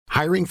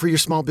Hiring for your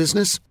small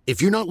business?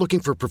 If you're not looking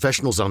for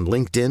professionals on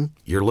LinkedIn,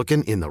 you're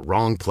looking in the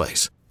wrong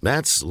place.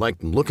 That's like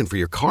looking for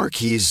your car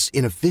keys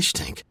in a fish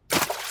tank.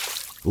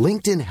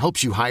 LinkedIn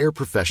helps you hire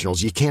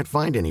professionals you can't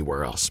find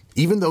anywhere else,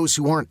 even those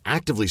who aren't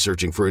actively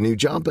searching for a new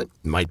job but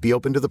might be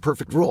open to the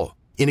perfect role.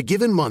 In a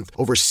given month,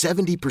 over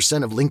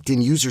 70% of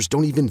LinkedIn users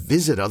don't even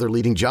visit other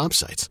leading job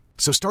sites.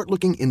 So start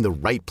looking in the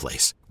right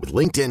place. With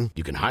LinkedIn,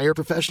 you can hire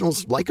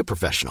professionals like a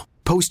professional.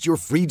 Post your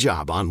free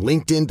job on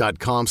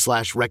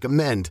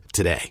linkedin.com/recommend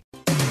today.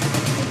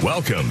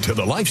 Welcome to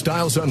the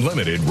Lifestyles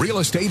Unlimited Real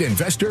Estate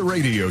Investor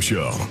Radio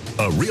Show,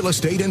 a real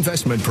estate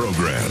investment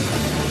program.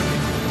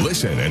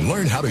 Listen and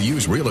learn how to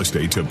use real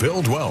estate to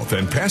build wealth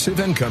and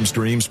passive income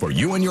streams for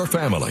you and your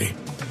family.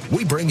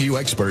 We bring you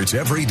experts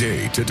every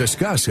day to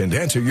discuss and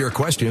answer your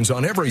questions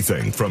on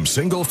everything from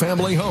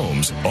single-family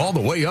homes all the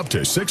way up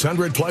to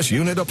 600-plus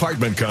unit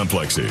apartment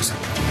complexes.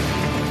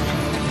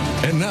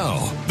 And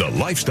now, the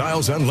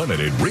Lifestyles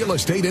Unlimited Real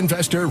Estate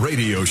Investor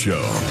Radio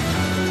Show.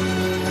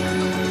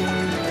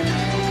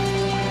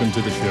 Welcome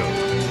to the show.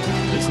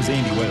 This is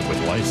Andy Webb with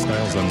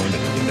Lifestyles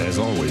Unlimited, and as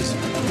always,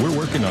 we're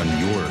working on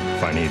your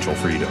financial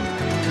freedom.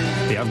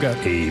 Hey, I've got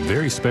a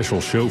very special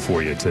show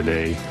for you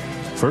today.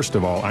 First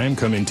of all, I am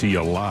coming to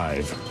you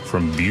live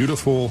from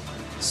beautiful,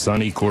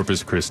 sunny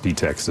Corpus Christi,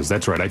 Texas.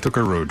 That's right, I took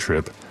a road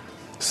trip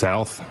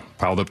south,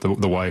 piled up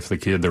the wife, the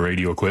kid, the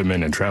radio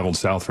equipment, and traveled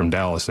south from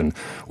Dallas, and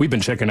we've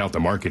been checking out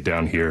the market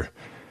down here.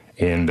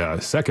 And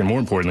second, more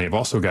importantly, I've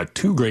also got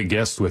two great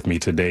guests with me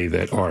today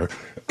that are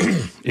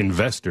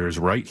investors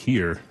right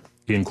here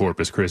in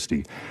Corpus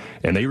Christi.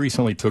 And they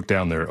recently took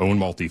down their own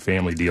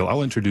multifamily deal.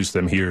 I'll introduce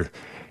them here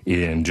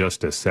in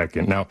just a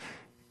second. Now,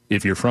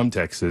 if you're from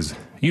Texas,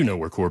 you know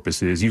where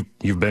Corpus is.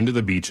 You've been to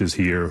the beaches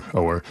here,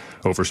 or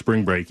over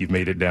spring break, you've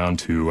made it down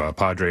to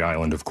Padre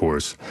Island, of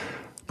course.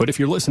 But if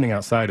you're listening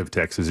outside of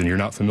Texas and you're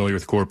not familiar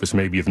with Corpus,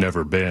 maybe you've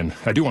never been,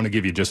 I do want to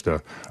give you just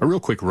a real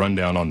quick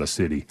rundown on the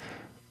city.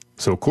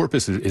 So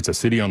Corpus, it's a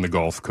city on the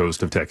Gulf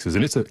Coast of Texas,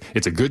 and it's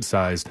a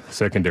good-sized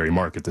secondary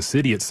market. The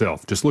city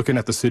itself, just looking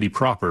at the city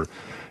proper,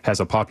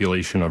 has a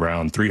population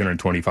around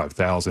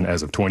 325,000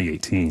 as of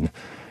 2018.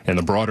 And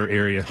the broader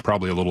area,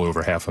 probably a little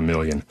over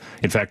 500,000.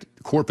 In fact,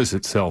 Corpus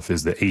itself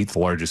is the 8th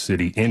largest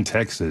city in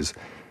Texas.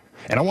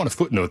 And I want to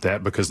footnote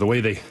that because the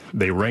way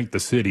they rank the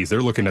cities,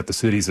 they're looking at the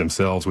cities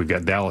themselves. We've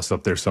got Dallas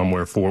up there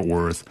somewhere, Fort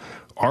Worth.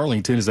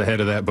 Arlington is ahead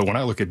of that, but when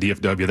I look at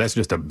DFW, that's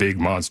just a big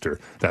monster,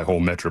 that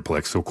whole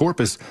metroplex. So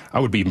Corpus, I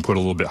would even put a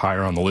little bit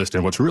higher on the list.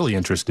 And what's really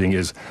interesting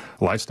is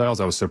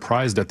Lifestyles. I was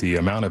surprised at the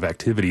amount of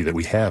activity that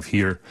we have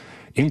here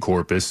in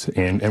Corpus,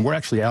 and we're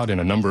actually out in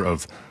a number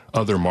of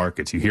other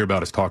markets. You hear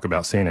about us talk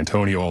about San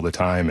Antonio all the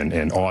time,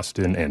 and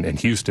Austin, and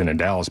Houston, and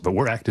Dallas, but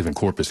we're active in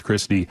Corpus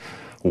Christi,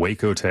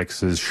 Waco,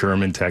 Texas,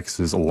 Sherman,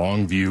 Texas,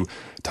 Longview,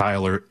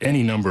 Tyler,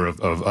 any number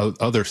of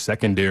other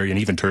secondary and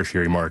even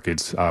tertiary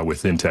markets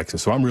within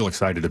Texas. So I'm real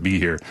excited to be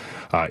here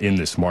in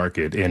this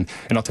market. And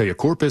I'll tell you,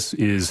 Corpus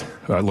is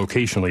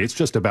locationally, it's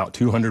just about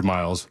 200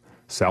 miles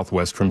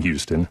southwest from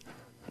Houston,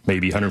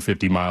 maybe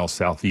 150 miles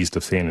southeast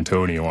of San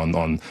Antonio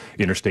on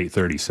Interstate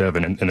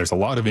 37. And there's a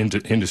lot of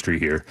industry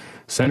here,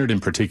 centered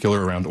in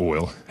particular around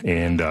oil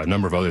and a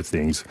number of other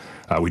things.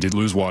 We did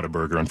lose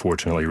Whataburger,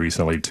 unfortunately,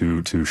 recently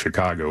to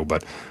Chicago,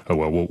 but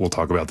we'll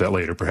talk about that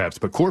later perhaps.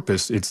 But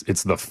Corpus, it's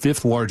the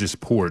 5th largest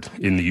port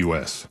in the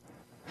U.S.,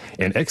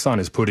 and Exxon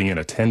is putting in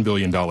a $10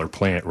 billion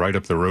plant right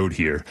up the road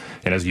here.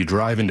 And as you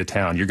drive into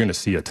town, you're going to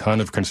see a ton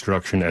of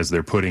construction as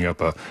they're putting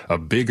up a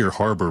bigger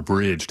harbor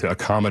bridge to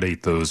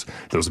accommodate those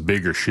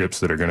bigger ships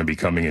that are going to be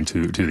coming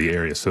into the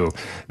area. So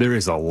there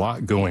is a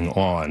lot going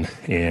on.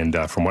 And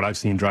from what I've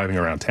seen driving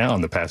around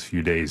town the past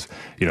few days,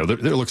 there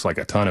looks like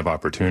a ton of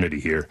opportunity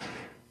here.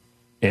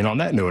 And on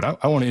that note,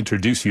 I want to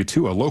introduce you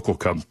to a local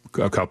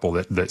couple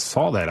that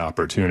saw that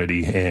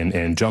opportunity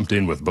and jumped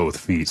in with both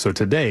feet. So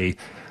today,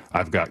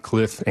 I've got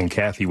Cliff and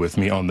Kathy with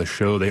me on the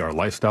show. They are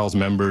Lifestyles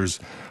members.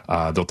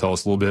 They'll tell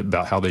us a little bit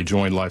about how they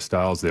joined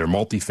Lifestyles. They're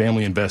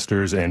multifamily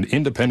investors and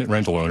independent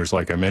rental owners,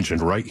 like I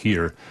mentioned, right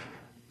here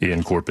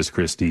in Corpus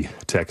Christi,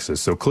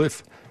 Texas. So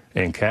Cliff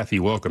and Kathy,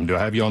 welcome. Do I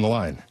have you on the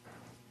line?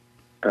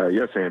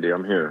 Yes, Andy,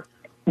 I'm here.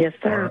 Yes,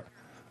 sir.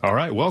 All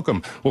right,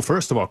 welcome. Well,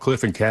 first of all,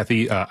 Cliff and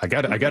Kathy, I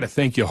got to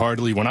thank you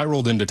heartily. When I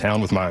rolled into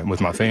town with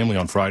my family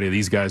on Friday,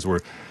 these guys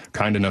were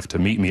kind enough to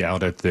meet me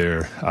out at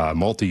their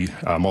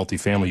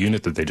multifamily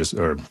unit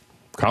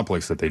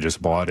complex that they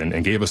just bought,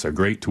 and gave us a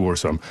great tour.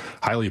 So I'm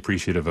highly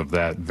appreciative of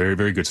that. Very,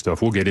 very good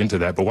stuff. We'll get into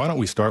that. But why don't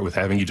we start with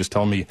having you just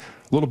tell me a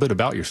little bit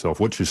about yourself?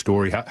 What's your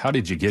story? How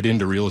did you get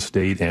into real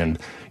estate? And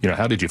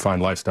how did you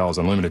find Lifestyles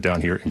Unlimited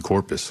down here in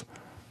Corpus?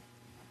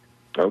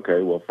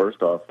 Okay, well,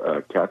 first off,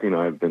 Kathy and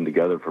I have been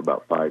together for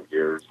about 5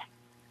 years.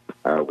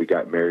 We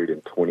got married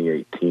in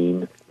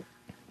 2018.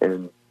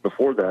 And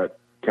before that,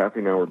 Kathy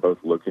and I were both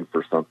looking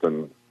for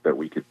something that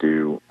we could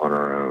do on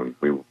our own.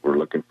 We were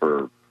looking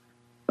for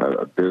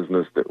a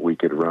business that we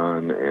could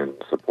run and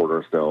support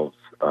ourselves.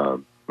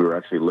 We were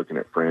actually looking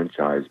at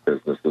franchise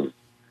businesses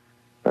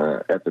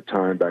at the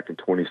time, back in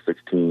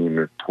 2016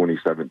 or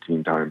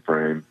 2017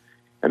 timeframe.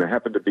 And I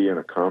happened to be in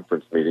a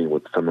conference meeting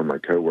with some of my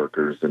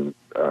coworkers, and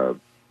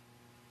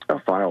a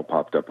file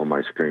popped up on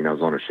my screen. I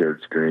was on a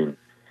shared screen.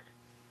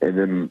 And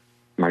then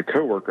my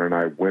coworker and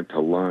I went to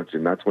lunch,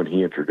 and that's when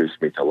he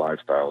introduced me to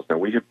Lifestyles. Now,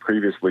 we had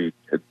previously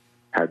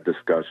had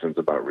discussions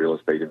about real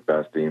estate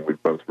investing.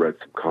 We've both read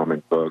some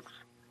common books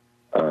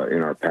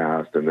in our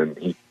past, and then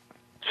he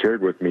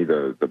shared with me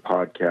the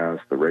podcast,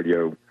 the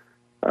radio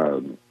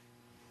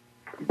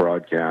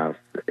broadcast,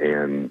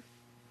 and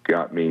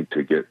got me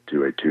to get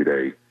to a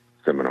 2-day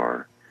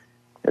seminar.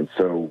 And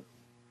so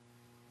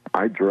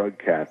I drug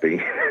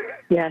Kathy.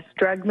 Yes,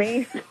 drug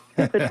me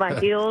with my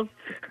heels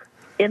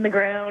in the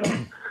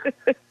ground.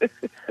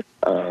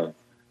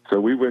 So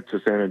we went to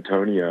San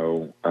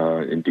Antonio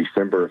in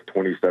December of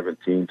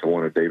 2017 to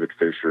one of David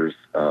Fisher's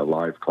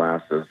live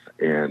classes.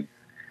 And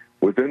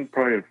within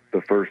probably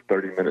the first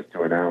 30 minutes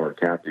to an hour,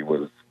 Kathy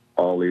was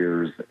all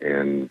ears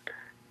and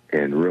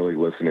really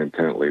listened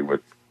intently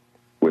with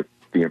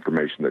the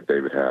information that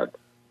David had.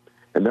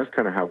 And that's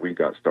kind of how we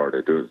got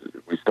started.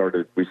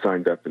 We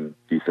signed up in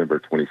December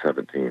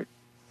 2017.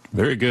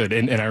 Very good.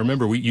 And I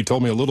remember you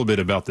told me a little bit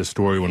about this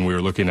story when we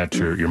were looking at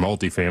your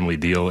multifamily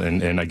deal,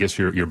 and I guess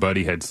your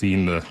buddy had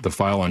seen the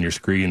file on your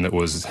screen that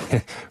was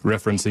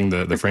referencing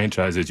the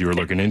franchises you were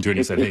looking into, and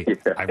he said, hey,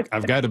 yeah.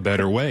 I've got a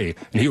better way.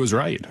 And he was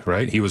right?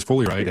 He was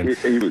fully right. And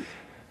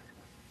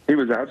he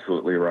was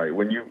absolutely right.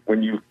 When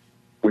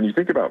you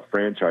think about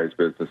franchise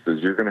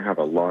businesses, you're going to have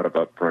a lot of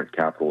upfront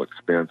capital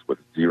expense with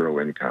zero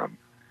income.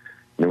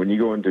 And when you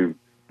go into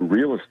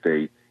real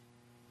estate,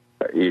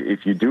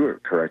 if you do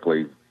it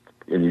correctly,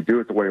 and you do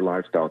it the way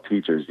Lifestyle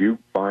teaches, you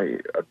buy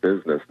a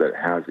business that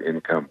has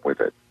income with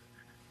it.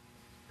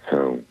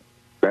 So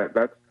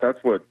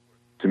that's what,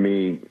 to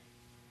me,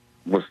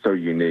 was so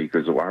unique,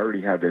 is I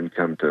already have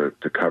income to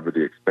cover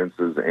the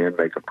expenses and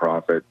make a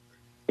profit,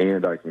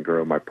 and I can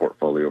grow my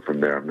portfolio from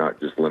there. I'm not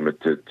just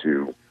limited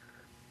to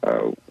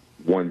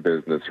one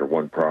business or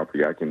one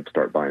property. I can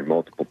start buying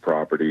multiple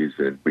properties,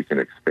 and we can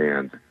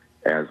expand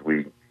as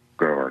we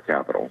grow our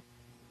capital.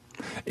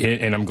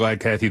 And I'm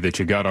glad, Kathy, that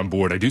you got on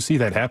board. I do see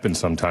that happen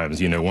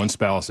sometimes. One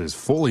spouse is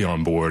fully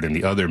on board and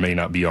the other may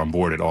not be on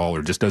board at all,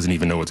 or just doesn't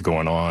even know what's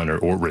going on,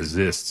 or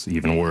resists,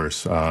 even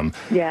worse.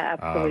 Yeah,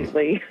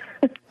 absolutely.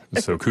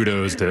 So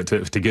kudos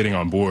to getting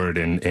on board.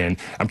 And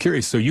I'm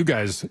curious, so you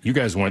guys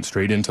went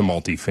straight into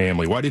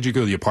multifamily. Why did you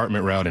go the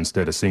apartment route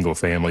instead of single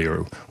family,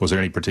 or was there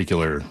any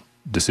particular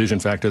decision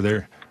factor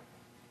there?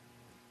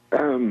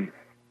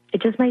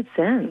 It just made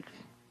sense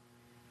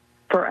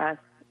for us.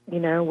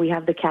 We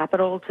have the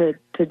capital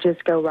to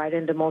just go right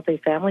into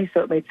multifamily, so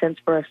it made sense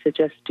for us to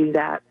just do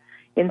that.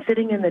 And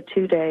sitting in the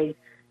 2-day,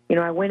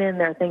 I went in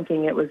there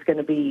thinking it was going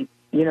to be,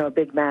 a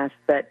big mess,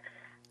 but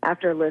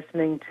after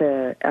listening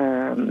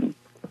to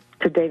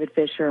David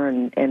Fisher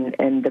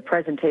and the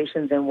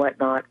presentations and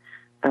whatnot,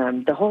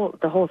 the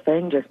whole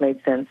thing just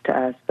made sense to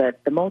us.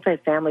 But the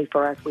multifamily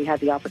for us, we had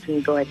the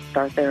opportunity to go ahead and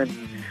start there,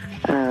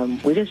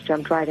 and we just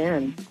jumped right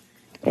in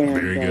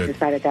and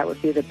decided that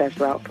would be the best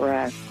route for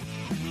us.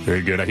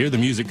 Very good. I hear the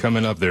music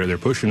coming up there. They're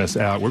pushing us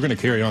out. We're going to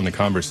carry on the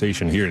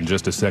conversation here in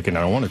just a second.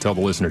 I want to tell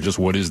the listener just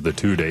what is the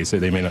 2-day. Say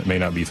they may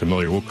not be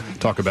familiar. We'll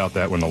talk about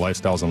that when the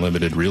Lifestyles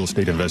Unlimited Real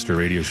Estate Investor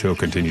Radio Show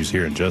continues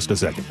here in just a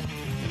second.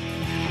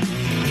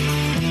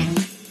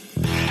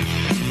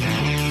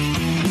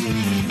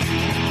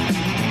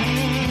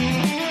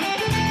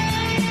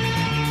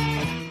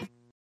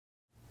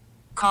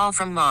 Call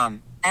from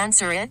mom.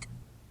 Answer it.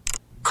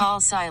 Call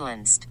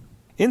silenced.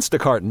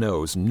 Instacart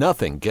knows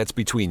nothing gets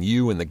between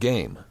you and the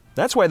game.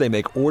 That's why they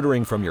make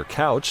ordering from your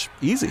couch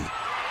easy.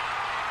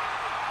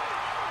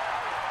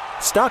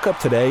 Stock up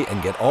today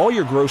and get all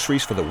your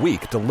groceries for the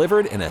week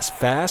delivered in as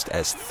fast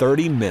as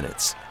 30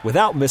 minutes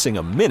without missing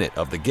a minute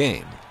of the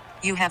game.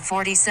 You have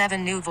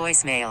 47 new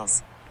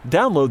voicemails.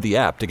 Download the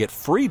app to get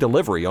free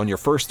delivery on your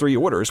first 3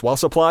 orders while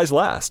supplies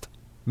last.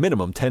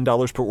 Minimum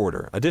 $10 per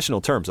order.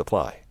 Additional terms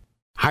apply.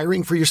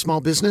 Hiring for your small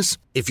business?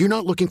 If you're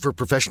not looking for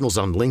professionals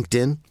on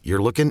LinkedIn,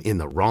 you're looking in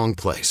the wrong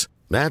place.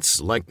 That's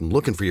like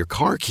looking for your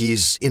car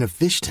keys in a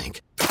fish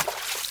tank.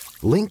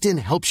 LinkedIn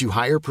helps you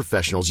hire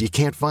professionals you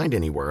can't find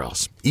anywhere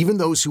else, even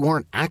those who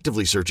aren't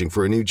actively searching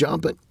for a new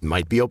job but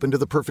might be open to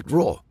the perfect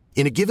role.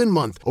 In a given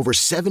month, over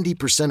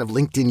 70% of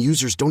LinkedIn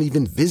users don't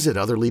even visit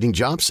other leading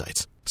job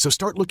sites. So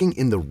start looking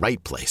in the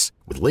right place.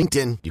 With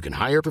LinkedIn, you can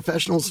hire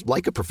professionals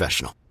like a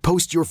professional.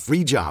 Post your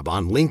free job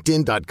on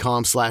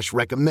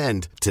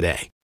linkedin.com/recommend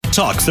today.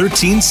 Talk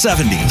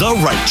 1370, the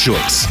right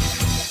choice.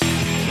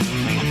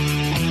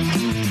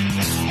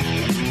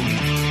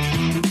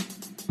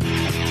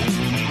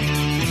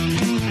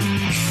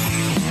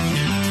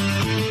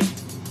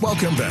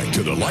 Welcome back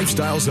to the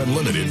Lifestyles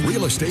Unlimited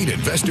Real Estate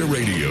Investor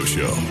Radio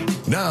Show.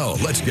 Now,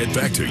 let's get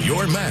back to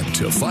your map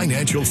to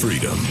financial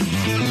freedom.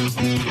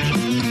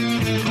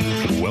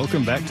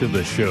 Welcome back to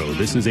the show.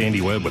 This is Andy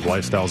Webb with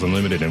Lifestyles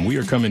Unlimited, and we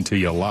are coming to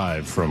you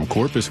live from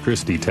Corpus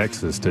Christi,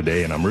 Texas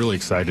today, and I'm really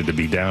excited to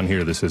be down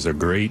here. This is a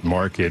great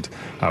market.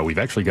 We've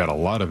actually got a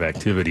lot of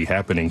activity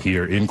happening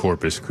here in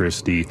Corpus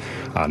Christi,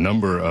 a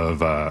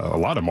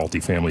lot of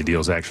multifamily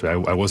deals, actually.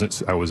 I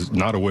was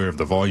not aware of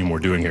the volume we're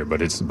doing here,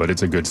 but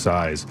it's a good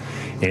size.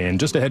 And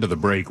just ahead of the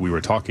break, we were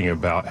talking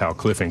about how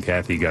Cliff and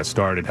Kathy got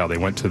started, how they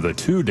went to the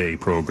two-day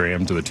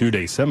program, to the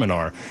two-day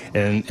seminar,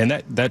 and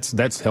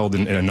that's held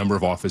in a number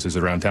of offices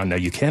around town. Now,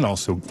 you can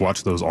also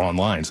watch those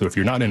online. So if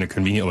you're not in a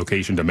convenient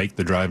location to make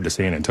the drive to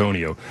San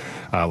Antonio,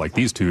 like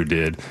these two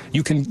did,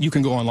 you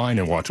can go online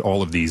and watch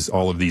all of these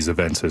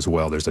events as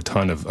well. There's a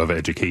ton of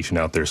education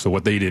out there. So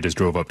what they did is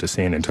drove up to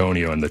San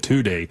Antonio, and the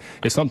two-day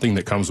is something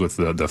that comes with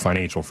the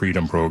Financial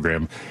Freedom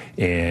Program,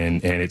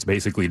 and it's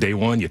basically day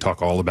one, you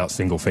talk all about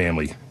single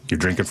family. You're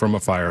drinking from a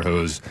fire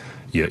hose.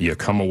 You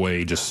come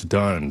away just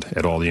stunned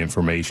at all the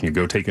information. You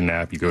go take a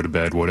nap, you go to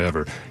bed,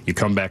 whatever. You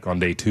come back on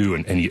day two,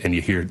 and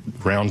you hear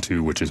round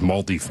two, which is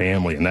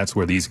multifamily, and that's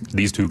where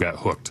these two got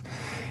hooked.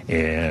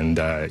 And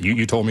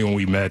you told me when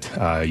we met,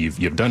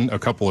 you've done a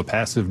couple of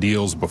passive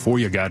deals before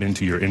you got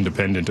into your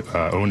independent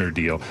owner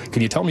deal.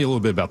 Can you tell me a little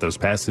bit about those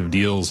passive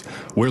deals,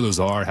 where those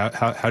are?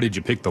 How did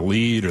you pick the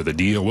lead or the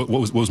deal? What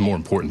was more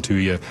important to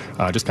you?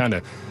 Just kind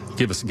of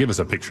give us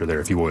a picture there,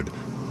 if you would.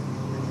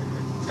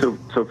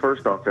 So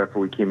first off, after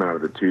we came out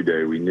of the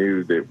two-day, we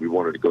knew that we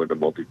wanted to go into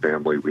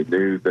multifamily. We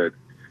knew that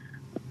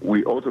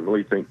we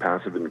ultimately think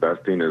passive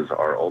investing is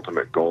our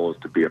ultimate goal,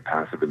 is to be a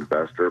passive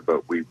investor,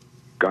 but we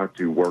got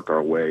to work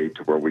our way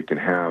to where we can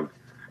have,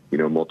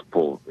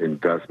 multiple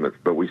investments.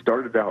 But we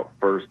started out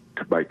first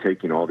by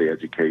taking all the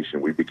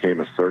education. We became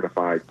a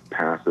certified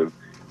passive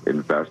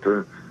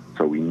investor,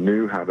 so we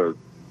knew how to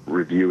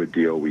review a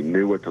deal. We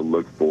knew what to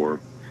look for.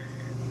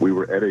 We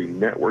were at a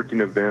networking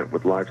event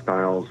with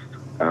Lifestyles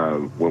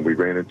when we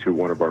ran into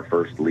one of our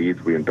first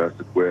leads we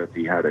invested with.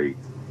 He had a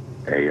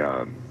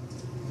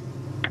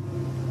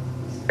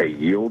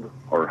yield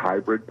or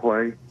hybrid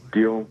play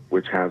deal,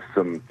 which has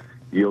some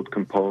yield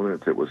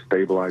components. It was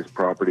stabilized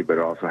property, but it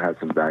also had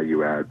some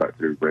value add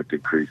through rent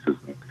increases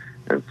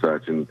and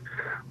such. And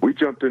we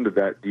jumped into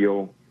that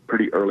deal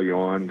pretty early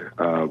on.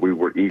 We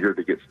were eager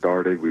to get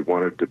started. We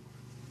wanted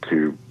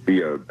to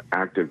be an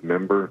active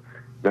member.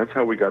 That's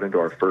how we got into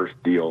our first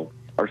deal.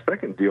 Our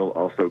second deal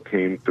also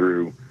came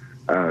through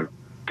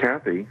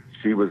Kathy.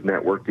 She was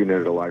networking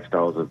at a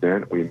Lifestyles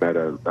event. We met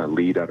a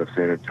lead out of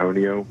San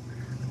Antonio.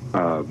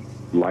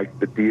 Liked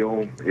the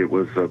deal. It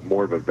was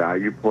more of a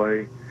value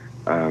play.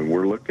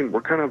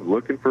 We're kind of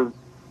looking for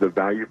the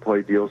value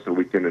play deal so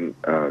we can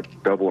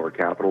double our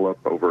capital up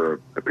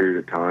over a period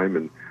of time,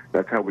 and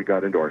that's how we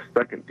got into our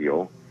second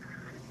deal.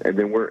 And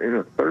then we're in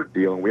a third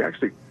deal, and we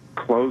actually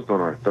closed on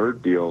our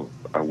third deal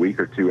a week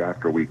or two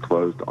after we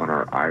closed on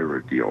our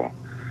IRA deal.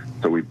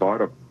 So we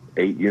bought a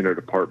 8-unit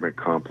apartment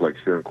complex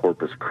here in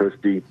Corpus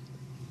Christi.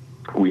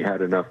 We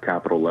had enough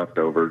capital left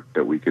over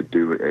that we could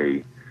do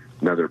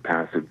another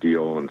passive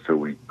deal, and so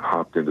we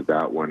hopped into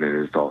that one,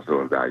 and it's also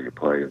a value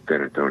play in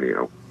San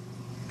Antonio.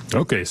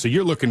 Okay, so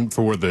you're looking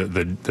for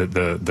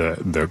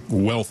the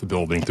wealth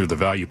building through the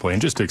value play.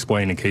 And just to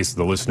explain, in case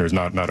the listener's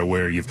not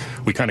aware,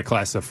 we kind of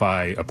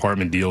classify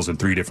apartment deals in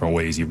three different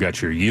ways. You've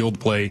got your yield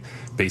play.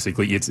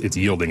 Basically, it's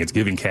yielding. It's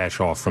giving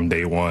cash off from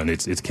day one.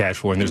 It's cash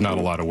flowing. There's not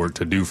a lot of work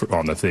to do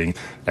on the thing.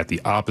 At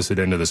the opposite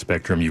end of the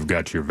spectrum, you've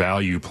got your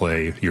value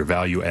play, your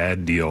value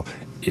add deal.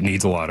 It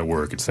needs a lot of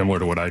work. It's similar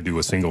to what I do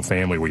with single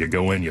family, where you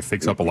go in, you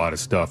fix up a lot of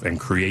stuff and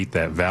create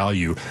that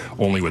value.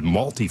 Only with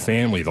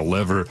multifamily, the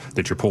lever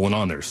that you're pulling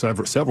on, there's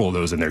several of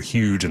those, and they're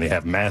huge, and they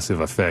have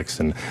massive effects.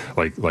 And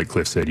like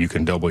Cliff said, you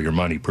can double your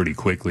money pretty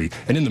quickly.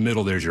 And in the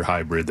middle, there's your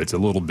hybrid. That's a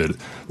little bit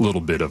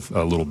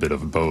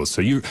of both.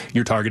 So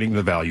you're targeting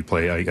the value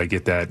play. I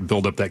get that.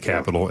 Build up that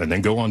capital, and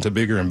then go on to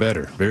bigger and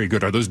better. Very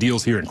good. Are those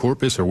deals here in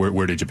Corpus, or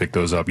where did you pick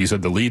those up? You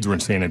said the leads were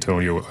in San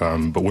Antonio,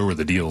 but where were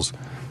the deals?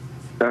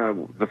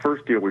 The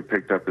first deal we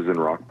picked up is in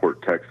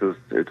Rockport, Texas.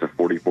 It's a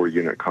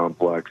 44-unit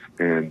complex,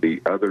 and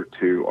the other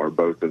two are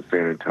both in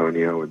San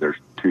Antonio, and there's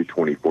two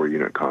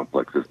 24-unit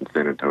complexes in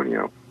San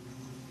Antonio.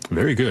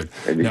 Very good.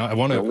 And now I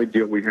want to. The only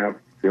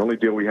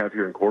deal we have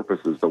here in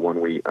Corpus is the one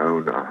we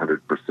own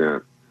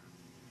 100%.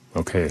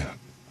 Okay.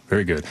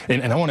 Very good.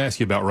 And I want to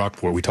ask you about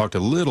Rockport. We talked a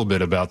little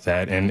bit about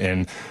that.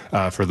 And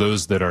for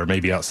those that are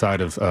maybe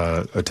outside of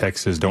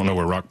Texas, don't know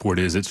where Rockport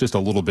is, it's just a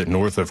little bit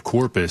north of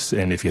Corpus.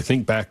 And if you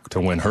think back to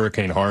when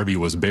Hurricane Harvey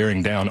was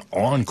bearing down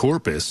on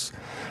Corpus,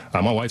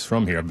 my wife's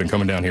from here. I've been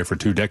coming down here for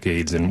 2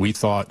 decades. And we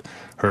thought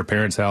her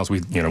parents' house, we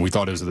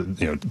thought it was,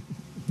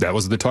 that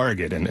was the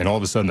target. And all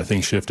of a sudden the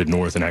thing shifted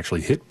north and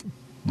actually hit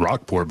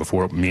Rockport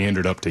before it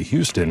meandered up to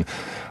Houston.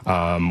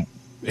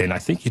 And I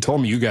think you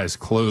told me you guys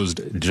closed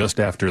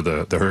just after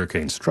the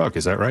hurricane struck.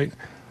 Is that right?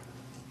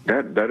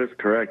 That is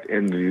correct.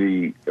 And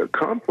the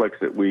complex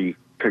that we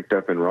picked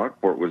up in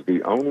Rockport was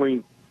the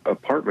only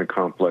apartment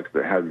complex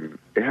that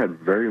had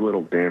very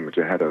little damage.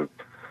 It had a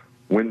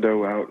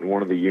window out in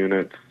one of the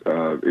units.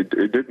 It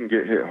didn't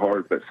get hit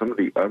hard, but some of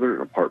the other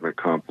apartment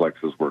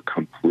complexes were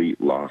complete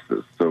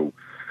losses. So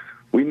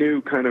we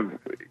knew kind of,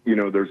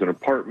 there's an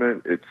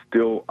apartment. It's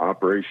still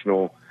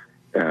operational.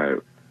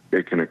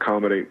 It can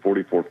accommodate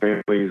 44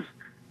 families.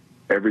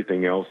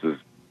 Everything else is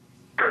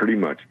pretty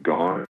much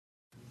gone.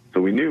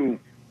 So we knew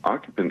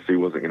occupancy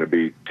wasn't going to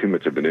be too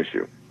much of an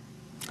issue.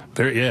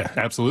 Yeah,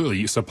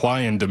 absolutely.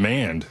 Supply and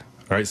demand,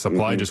 right?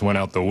 Supply just went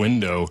out the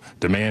window.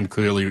 Demand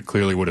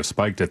clearly would have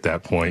spiked at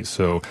that point.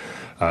 So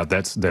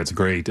that's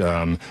great.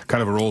 Kind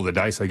of a roll of the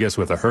dice, I guess,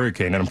 with a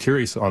hurricane. And I'm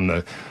curious on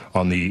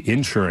the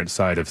insurance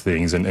side of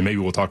things, and maybe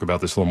we'll talk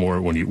about this a little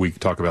more when we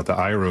talk about the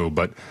IRO.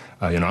 But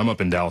I'm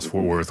up in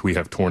Dallas-Fort Worth. We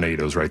have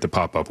tornadoes, right, that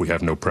pop up. We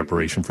have no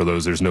preparation for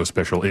those. There's no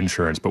special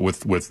insurance. But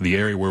with the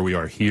area where we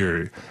are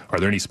here, are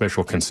there any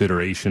special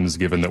considerations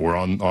given that we're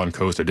on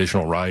coast,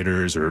 additional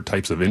riders or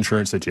types of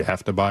insurance that you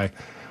have to buy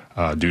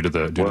due to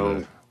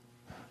the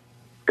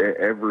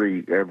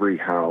Every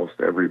house,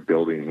 every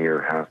building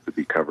here has to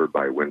be covered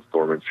by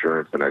windstorm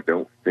insurance, and I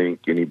don't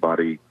think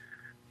anybody,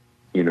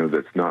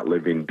 that's not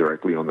living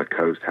directly on the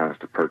coast has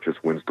to purchase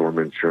windstorm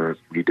insurance.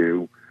 We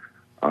do.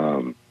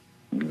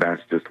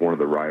 That's just one of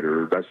the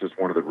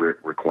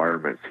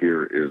requirements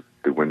here is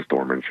the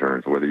windstorm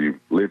insurance. Whether you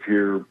live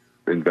here,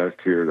 invest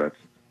here,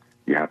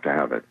 you have to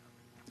have it.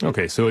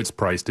 Okay, so it's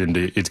going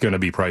to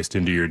be priced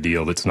into your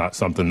deal. It's not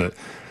something that,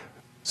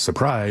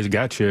 surprise,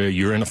 gotcha,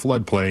 you're in a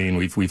floodplain.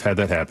 We've had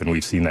that happen.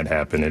 We've seen that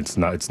happen. It's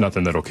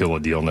nothing that'll kill a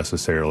deal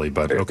necessarily,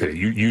 but okay,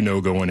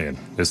 going in.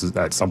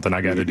 That's something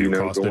I got to do.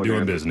 Cost of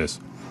doing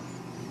business.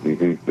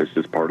 It's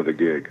just part of the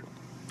gig.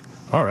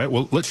 All right,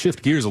 well, let's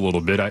shift gears a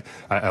little bit.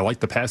 I like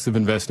the passive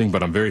investing,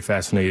 but I'm very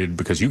fascinated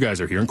because you guys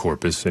are here in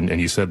Corpus,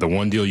 and you said the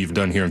one deal you've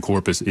done here in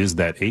Corpus is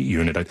that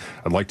 8-unit.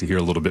 I'd like to hear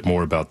a little bit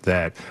more about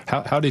that.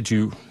 How did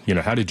you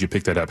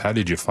pick that up? How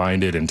did you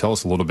find it? And tell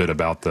us a little bit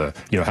about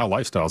how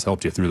Lifestyles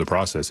helped you through the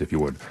process, if you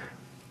would.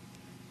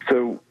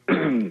 So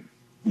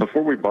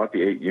before we bought the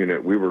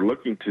 8-unit, we were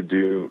looking to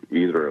do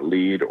either a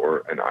lead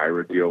or an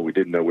IRA deal. We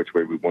didn't know which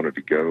way we wanted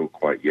to go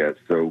quite yet.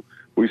 So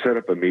we set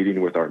up a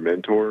meeting with our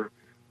mentor.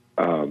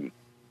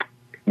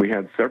 We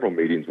had several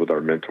meetings with our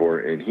mentor,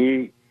 and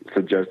he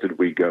suggested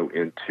we go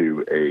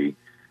into a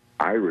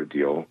IRA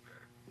deal,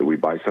 that we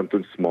buy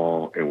something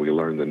small and we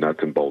learn the nuts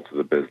and bolts of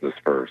the business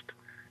first.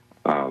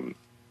 And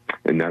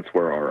that's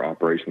where our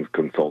operations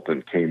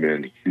consultant came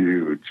in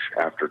huge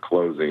after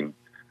closing,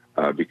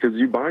 because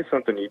you buy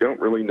something, you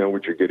don't really know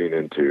what you're getting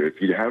into.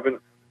 If you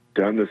haven't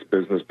done this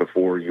business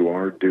before,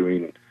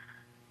 it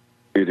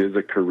is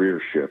a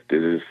career shift.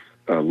 It is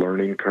a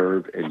learning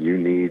curve, and you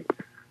need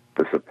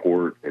the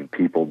support and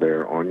people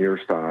there on your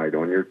side,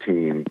 on your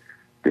team,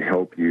 to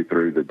help you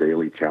through the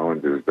daily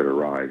challenges that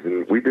arise.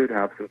 And we did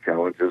have some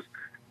challenges.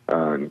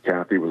 And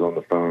Kathy was on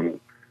the phone,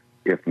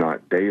 if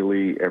not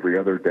daily, every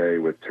other day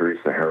with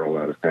Teresa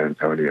Harrell out of San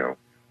Antonio.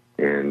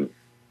 And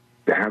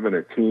having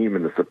a team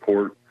and the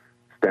support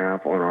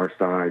staff on our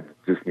side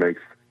just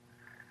makes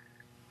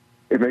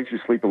you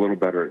sleep a little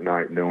better at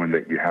night, knowing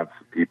that you have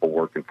some people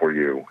working for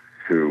you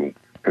who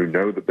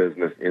know the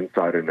business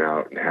inside and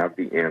out and have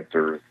the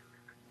answers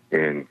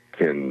and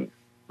can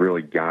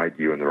really guide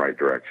you in the right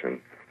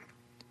direction.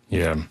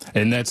 Yeah,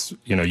 and that's,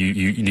 you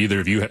neither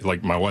of you,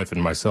 like my wife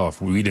and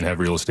myself, we didn't have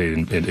real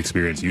estate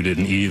experience. You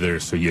didn't either,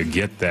 so you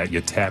get that.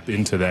 You tap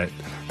into that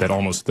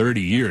almost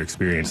 30-year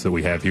experience that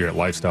we have here at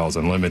Lifestyles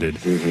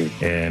Unlimited,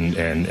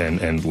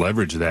 and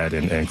leverage that,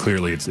 and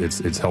clearly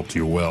it's helped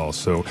you well.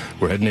 So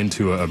we're heading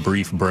into a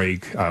brief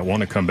break. I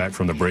want to come back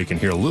from the break and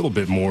hear a little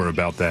bit more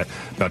about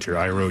your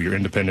IRO, your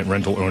independent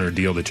rental owner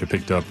deal that you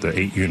picked up, the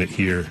 8-unit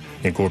here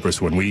in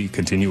Corpus, when we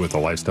continue with the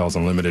Lifestyles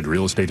Unlimited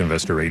Real Estate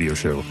Investor Radio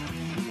Show.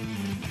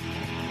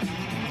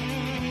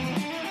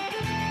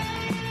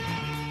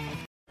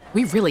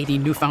 We really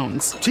need new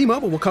phones.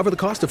 T-Mobile will cover the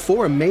cost of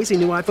 4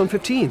 amazing new iPhone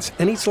 15s,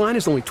 and each line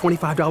is only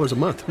 $25 a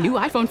month. New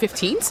iPhone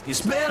 15s?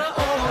 It's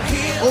better over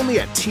here. Only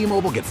at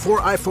T-Mobile, get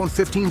 4 iPhone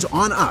 15s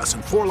on us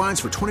and 4 lines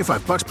for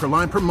 $25 per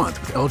line per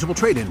month with eligible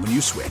trade-in when you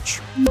switch.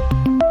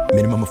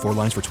 Minimum of 4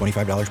 lines for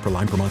 $25 per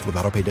line per month with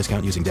autopay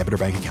discount using debit or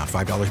bank account.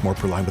 $5 more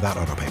per line without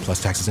autopay,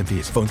 plus taxes and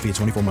fees. Phone fee at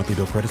 24 monthly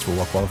bill credits for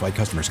well-qualified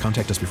customers.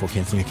 Contact us before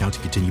canceling account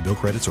to continue bill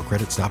credits or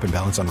credit stop and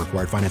balance on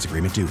required finance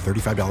agreement due.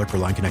 $35 per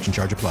line connection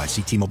charge applies.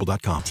 See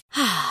T-Mobile.com.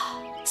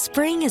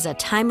 Spring is a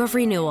time of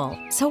renewal,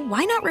 so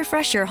why not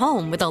refresh your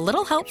home with a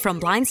little help from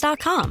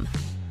Blinds.com?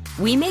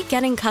 We make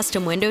getting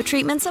custom window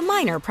treatments a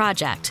minor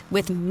project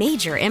with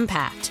major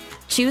impact.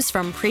 Choose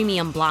from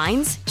premium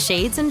blinds,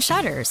 shades, and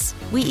shutters.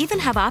 We even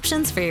have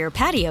options for your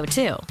patio,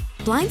 too.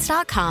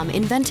 Blinds.com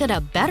invented a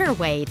better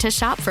way to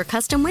shop for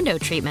custom window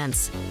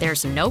treatments.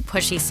 There's no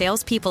pushy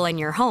salespeople in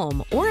your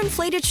home or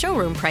inflated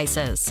showroom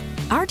prices.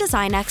 Our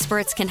design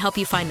experts can help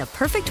you find the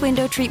perfect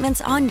window treatments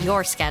on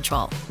your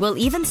schedule. We'll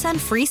even send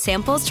free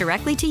samples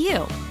directly to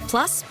you.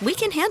 Plus, we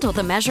can handle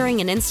the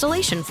measuring and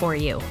installation for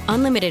you.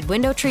 Unlimited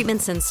window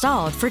treatments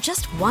installed for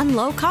just one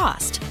low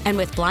cost. And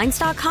with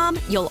Blinds.com,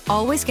 you'll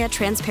always get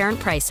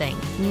transparent pricing.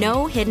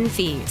 No hidden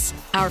fees.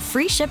 Our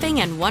free shipping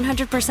and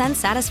 100%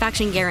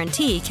 satisfaction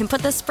guarantee can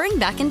put the spring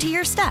back into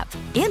your step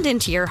and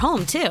into your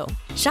home, too.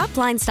 Shop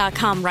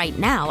Blinds.com right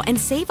now and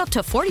save up to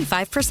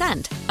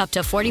 45%. Up to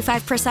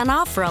 45%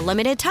 off for a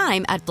limited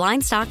time at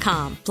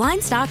Blinds.com.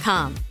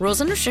 Blinds.com. Rules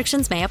and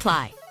restrictions may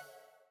apply.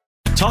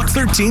 Talk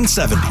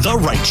 1370, the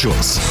right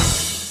choice.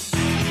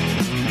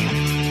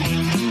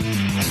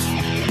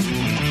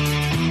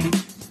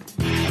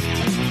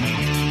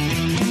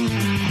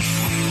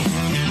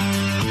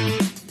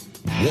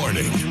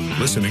 Warning.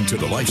 Listening to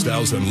the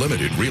Lifestyles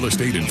Unlimited Real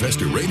Estate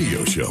Investor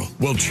Radio Show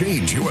will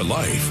change your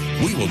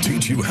life. We will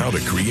teach you how to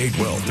create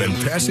wealth and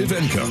passive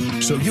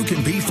income so you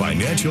can be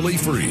financially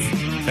free.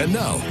 And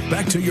now,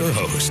 back to your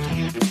host.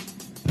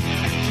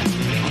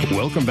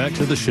 Welcome back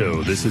to the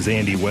show. This is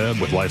Andy Webb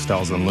with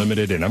Lifestyles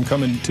Unlimited, and I'm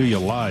coming to you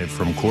live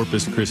from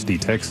Corpus Christi,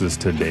 Texas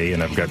today,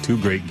 and I've got two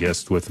great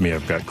guests with me.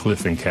 I've got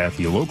Cliff and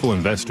Kathy, local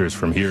investors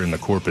from here in the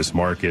Corpus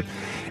market,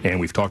 and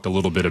we've talked a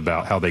little bit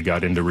about how they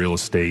got into real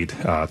estate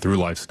through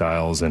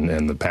Lifestyles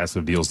and the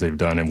passive deals they've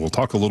done, and we'll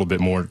talk a little bit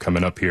more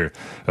coming up here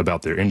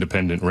about their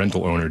independent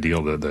rental owner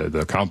deal,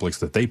 the complex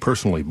that they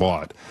personally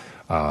bought.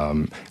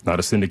 Not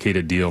a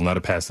syndicated deal, not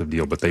a passive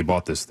deal, but they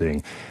bought this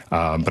thing.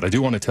 But I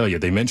do want to tell you,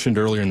 they mentioned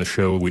earlier in the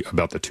show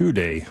about the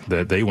 2-day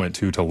that they went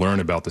to learn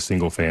about the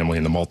single family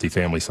and the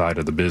multifamily side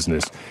of the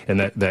business. And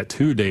that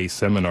 2-day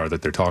seminar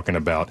that they're talking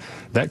about,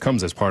 that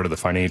comes as part of the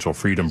financial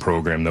freedom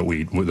program that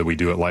we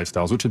do at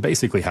Lifestyles, which is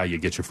basically how you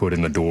get your foot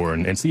in the door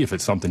and see if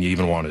it's something you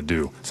even want to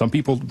do. Some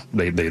people,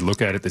 they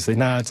look at it, they say,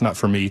 nah, it's not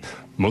for me.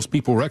 Most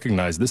people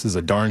recognize this is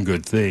a darn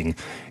good thing,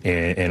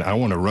 and I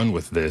want to run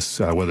with this,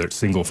 whether it's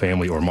single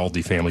family or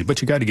multifamily.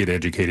 But you got to get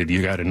educated.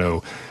 You got to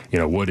know,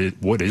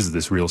 what is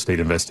this real estate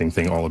investing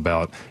thing all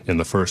about in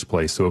the first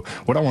place. So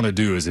what I want to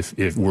do is,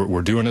 if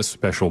we're doing a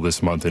special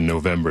this month in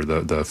November,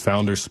 the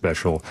Founders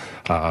Special.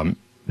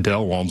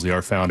 Del Walmsley,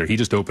 our founder, he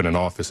just opened an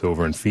office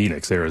over in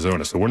Phoenix,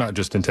 Arizona. So we're not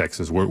just in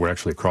Texas; we're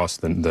actually across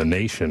the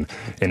nation.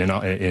 And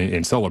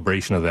in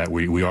celebration of that,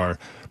 we are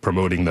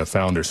promoting the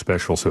Founders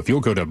Special. So if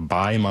you'll go to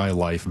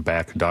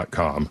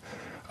buymylifeback.com.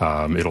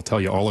 It'll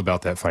tell you all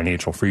about that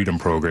financial freedom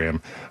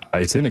program.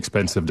 It's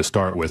inexpensive to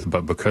start with,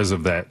 but because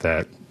of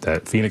that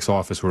Phoenix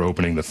office we're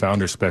opening, the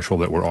founder special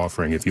that we're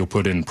offering, if you'll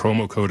put in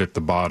promo code at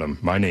the bottom,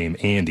 my name,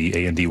 Andy,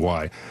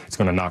 A-N-D-Y, it's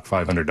going to knock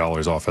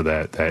 $500 off of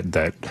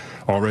that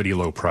already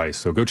low price.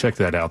 So go check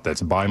that out.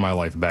 That's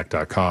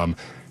buymylifeback.com.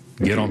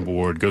 Get on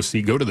board, go to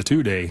the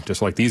 2-day,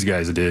 just like these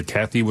guys did.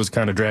 Kathy was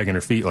kind of dragging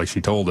her feet, like she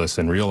told us,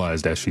 and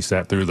realized as she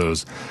sat through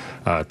those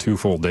 2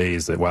 full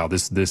days that, wow,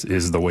 this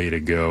is the way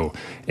to go.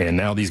 And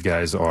now these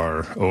guys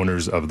are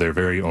owners of their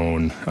very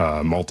own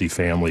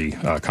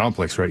multifamily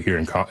complex right here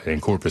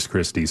in Corpus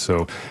Christi.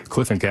 So,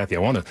 Cliff and Kathy, I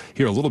want to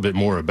hear a little bit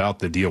more about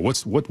the deal.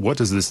 What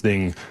does this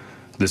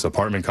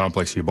apartment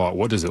complex you bought,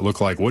 what does it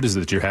look like? What is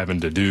it that you're having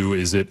to do?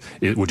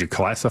 Would you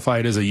classify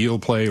it as a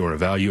yield play or a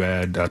value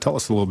add? Tell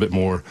us a little bit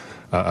more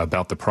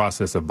about the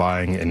process of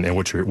buying and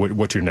what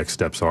your next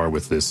steps are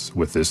with this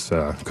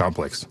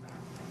complex.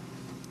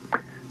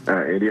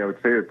 Andy, I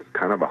would say it's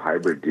kind of a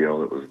hybrid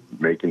deal. It was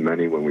making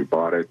money when we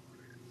bought it.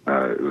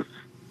 It was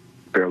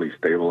fairly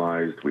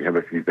stabilized. We have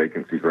a few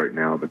vacancies right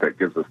now, but that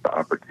gives us the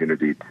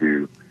opportunity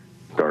to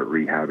start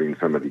rehabbing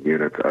some of the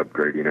units,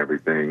 upgrading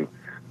everything.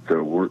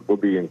 So we'll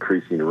be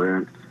increasing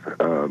rents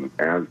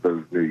as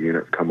those new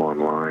units come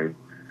online.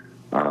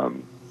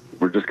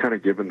 We're just kind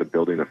of giving the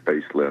building a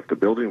facelift. The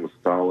building was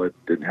solid,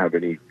 didn't have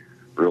any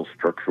real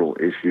structural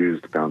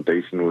issues. The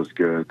foundation was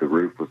good. The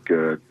roof was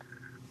good.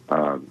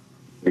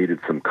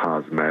 Needed some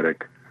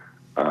cosmetic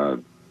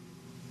upgrades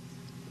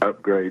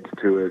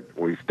to it.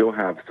 We still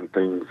have some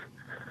things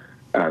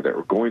that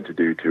we're going to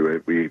do to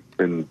it. We've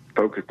been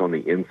focused on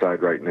the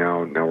inside right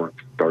now. Now we're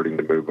starting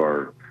to move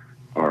our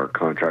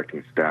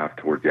contracting staff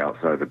towards the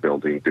outside of the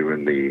building,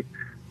 doing the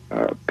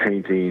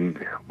painting.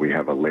 We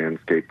have a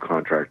landscape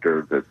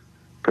contractor that's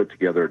put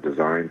together a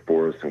design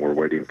for us, and we're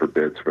waiting for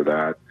bids for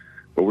that.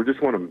 But we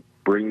just want to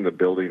bring the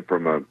building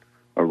from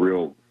a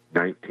real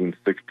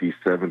 1960s,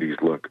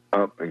 70s look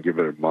up and give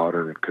it a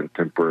modern,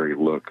 contemporary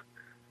look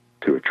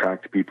to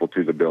attract people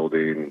to the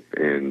building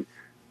and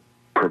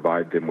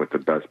provide them with the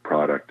best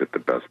product at the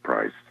best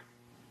price.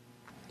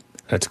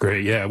 That's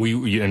great. Yeah,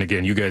 and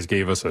again, you guys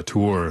gave us a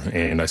tour,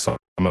 and I saw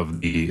some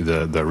of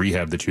the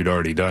rehab that you'd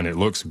already done. It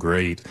looks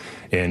great.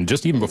 And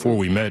just even before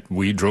we met,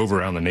 we drove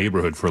around the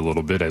neighborhood for a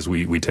little bit, as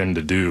we tend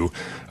to do,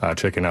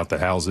 checking out the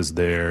houses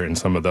there and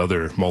some of the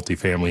other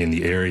multifamily in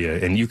the area.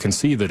 And you can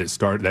see that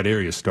that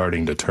area is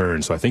starting to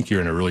turn. So I think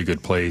you're in a really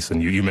good place.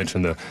 And you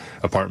mentioned the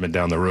apartment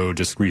down the road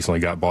just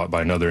recently got bought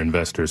by another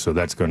investor, so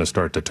that's going to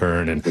start to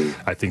turn. And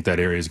I think that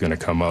area is going to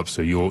come up,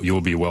 so you'll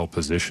be well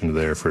positioned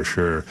there for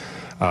sure.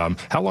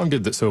 How long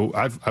did so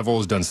I've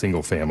always done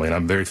single family, and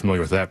I'm very familiar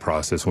with that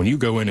process. When you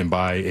go in and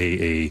buy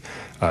a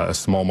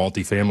small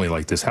multifamily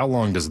like this, how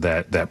long does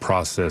that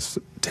process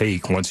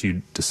take once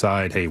you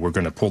decide, hey, we're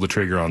going to pull the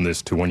trigger on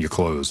this to when you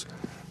close?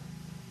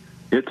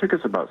 It took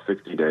us about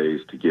 60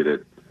 days to get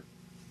it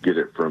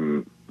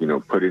from,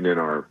 putting in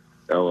our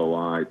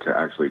LOI to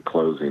actually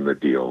closing the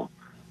deal,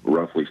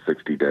 roughly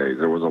 60 days.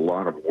 There was a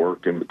lot of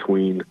work in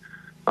between.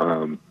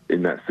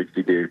 In that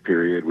 60-day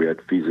period, we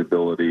had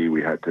feasibility.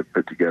 We had to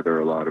put together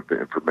a lot of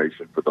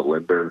information for the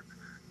lender.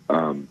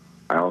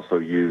 I also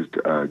used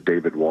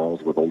David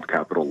Walls with Old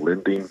Capital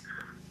Lending,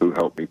 who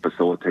helped me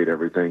facilitate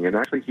everything. And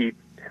actually,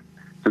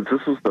 since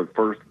this was the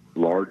first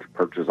large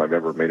purchase I've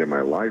ever made in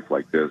my life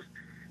like this,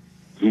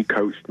 he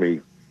coached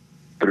me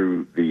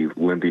through the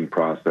lending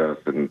process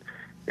and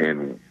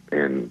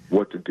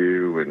what to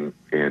do, and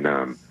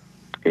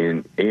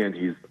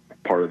he's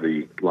part of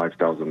the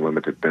Lifestyles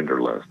Unlimited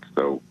vendor list.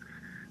 So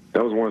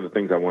that was one of the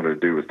things I wanted to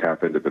do, was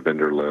tap into the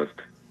vendor list,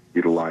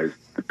 utilize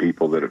the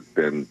people that have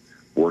been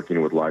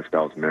working with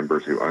Lifestyles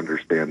members who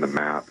understand the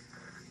map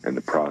and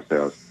the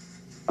process.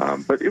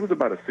 But it was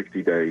about a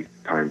 60-day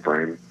time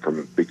frame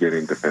from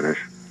beginning to finish.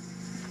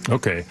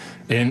 Okay,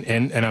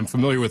 and I'm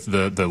familiar with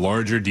the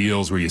larger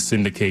deals where you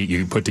syndicate,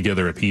 you put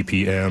together a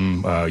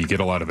PPM, you get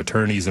a lot of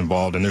attorneys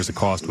involved, and there's a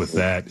cost with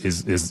that.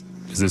 Is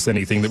this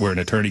anything where an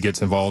attorney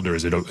gets involved, or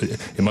is it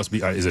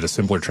a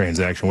simpler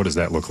transaction? What does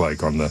that look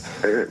like on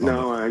the?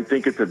 No, I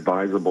think it's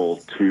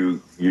advisable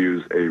to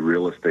use a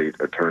real estate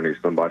attorney,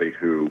 somebody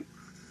who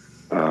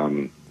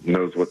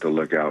knows what to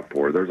look out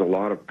for. There's a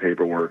lot of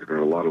paperwork,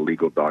 there's a lot of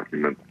legal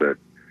documents that,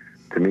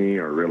 to me,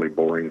 are really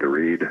boring to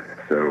read.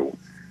 So.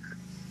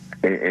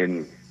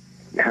 And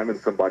having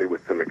somebody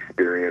with some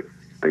experience,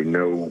 they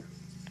know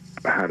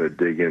how to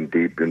dig in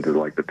deep into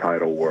like the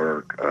title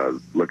work,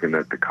 looking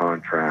at the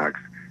contracts,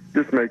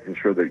 just making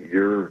sure that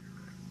your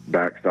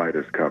backside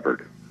is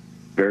covered.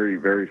 Very,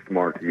 very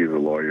smart to use a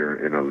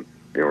lawyer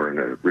or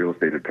a real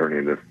estate attorney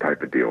in this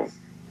type of deal.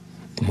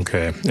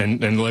 Okay, and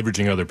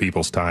leveraging other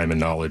people's time and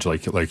knowledge,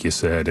 like you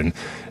said, and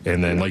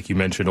then like you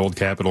mentioned, Old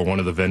Capital, one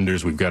of the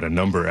vendors, we've got a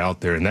number out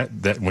there, and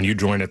that when you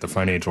join at the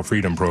Financial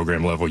Freedom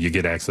Program level, you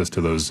get access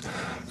to those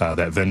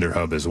that vendor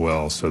hub as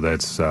well. So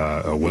that's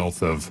a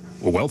wealth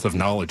of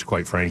knowledge,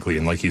 quite frankly.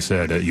 And like you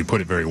said, you put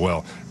it very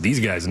well.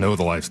 These guys know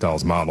the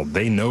Lifestyles model.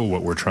 They know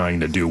what we're trying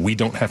to do. We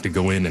don't have to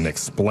go in and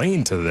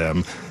explain to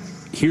them,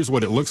 here's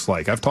what it looks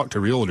like. I've talked to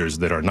realtors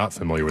that are not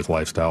familiar with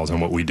Lifestyles and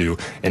what we do,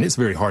 and it's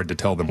very hard to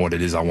tell them what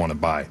it is I want to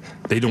buy.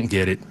 They don't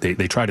get it.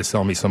 They try to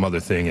sell me some other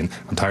thing, and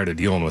I'm tired of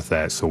dealing with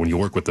that. So when you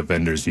work with the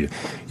vendors,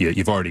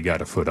 you've already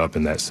got a foot up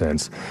in that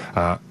sense.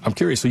 I'm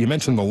curious, so you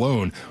mentioned the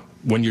loan.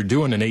 When you're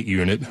doing an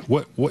 8-unit,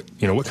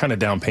 what kind of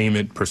down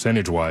payment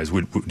percentage-wise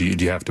do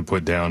you have to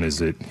put down?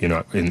 Is it,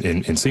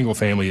 in single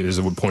family, is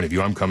the point of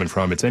view I'm coming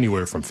from, it's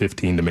anywhere from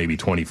 15 to maybe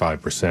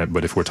 25%.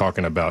 But if we're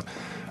talking about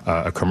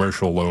a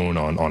commercial loan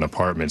on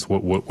apartments,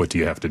 what do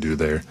you have to do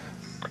there?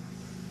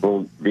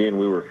 Well, being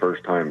we were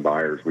first-time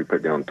buyers, we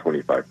put down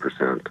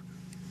 25%.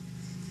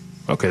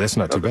 Okay, that's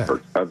not too bad.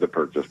 Of the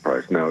purchase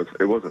price. No,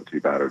 it wasn't too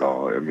bad at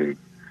all. I mean,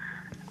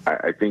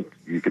 I think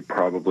you could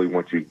probably,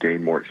 once you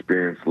gain more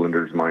experience,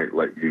 lenders might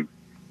let you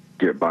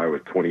get by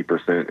with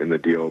 20% in the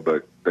deal,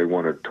 but they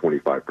wanted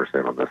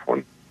 25% on this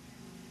one.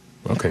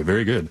 Okay,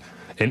 very good.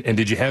 And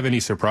did you have any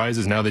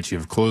surprises now that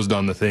you've closed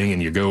on the thing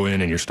and you go in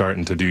and you're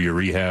starting to do your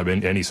rehab?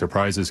 And any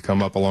surprises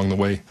come up along the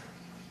way?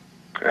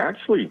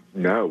 Actually,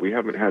 no. We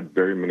haven't had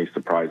very many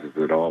surprises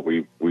at all.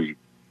 We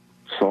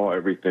saw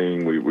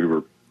everything. We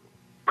were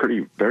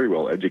very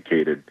well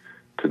educated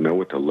to know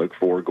what to look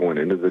for going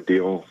into the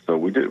deal. So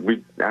we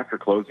after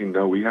closing,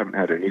 no, we haven't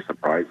had any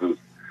surprises.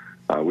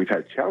 We've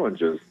had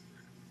challenges,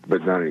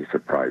 but not any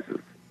surprises.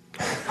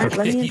 Let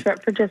me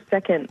interrupt for just a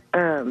second.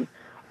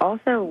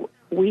 Also,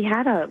 we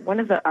had our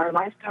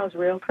Lifestyles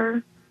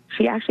realtor.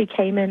 She actually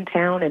came in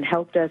town and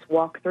helped us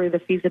walk through the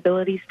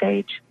feasibility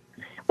stage.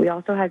 We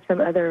also had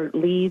some other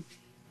leads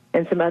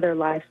and some other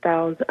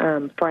Lifestyles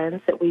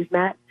friends that we've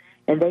met,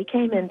 and they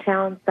came in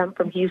town, some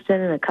from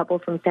Houston and a couple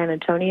from San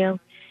Antonio,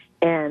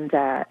 and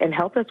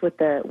helped us with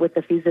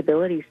the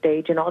feasibility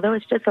stage. And although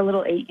it's just a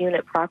little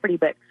 8-unit property,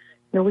 but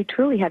we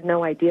truly had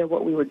no idea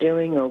what we were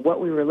doing or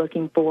what we were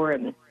looking for.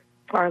 And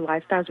our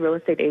Lifestyles real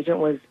estate agent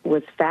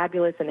was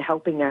fabulous in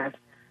helping us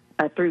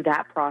through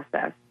that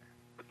process.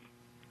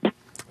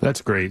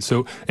 That's great.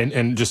 So,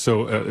 and just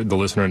so the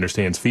listener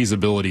understands,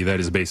 feasibility, that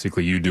is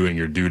basically you doing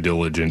your due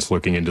diligence,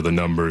 looking into the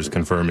numbers,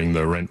 confirming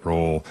the rent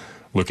roll,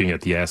 looking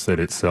at the asset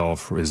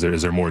itself. Is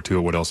there more to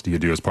it? What else do you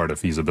do as part of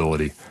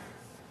feasibility?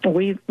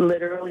 We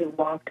literally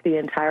walked the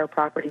entire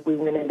property. We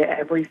went into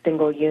every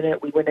single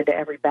unit. We went into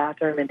every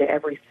bathroom, into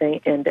every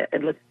sink, and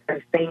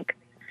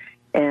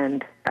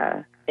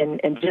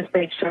just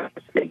made sure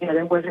that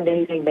there wasn't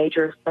anything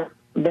major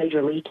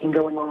leaking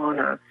going on,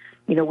 or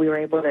we were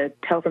able to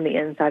tell from the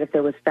inside if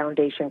there was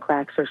foundation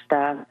cracks or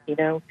stuff,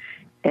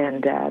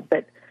 and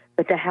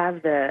but to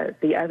have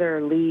the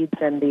other leads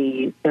and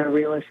the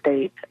real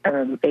estate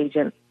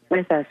agent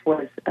with us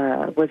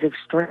was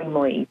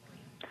extremely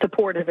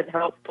supportive and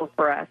helpful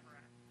for us.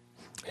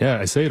 Yeah,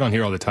 I say it on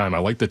here all the time. I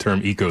like the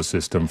term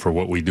ecosystem for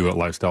what we do at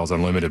Lifestyles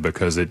Unlimited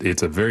because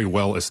it's a very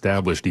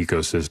well-established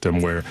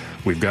ecosystem where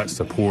we've got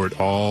support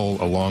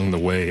all along the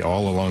way,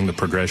 all along the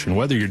progression.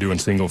 Whether you're doing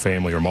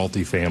single-family or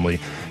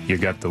multifamily,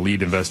 you've got the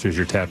lead investors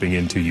you're tapping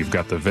into, you've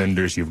got the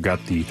vendors, you've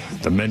got the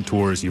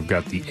mentors, you've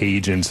got the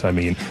agents. I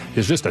mean,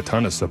 there's just a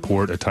ton of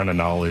support, a ton of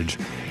knowledge.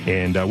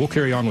 And we'll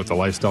carry on with the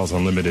Lifestyles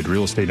Unlimited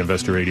Real Estate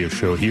Investor Radio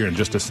Show here in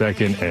just a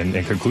second and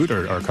conclude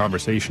our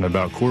conversation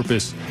about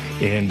Corpus.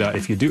 And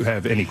if you do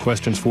have any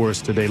questions for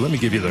us today, let me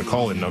give you the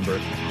call-in number.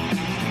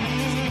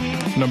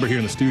 Number here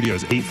in the studio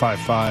is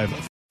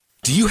 855.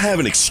 Do you have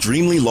an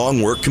extremely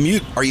long work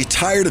commute? Are you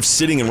tired of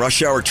sitting in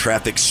rush hour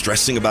traffic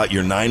stressing about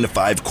your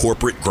 9-to-5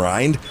 corporate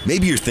grind?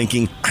 Maybe you're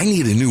thinking, I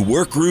need a new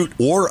work route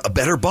or a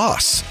better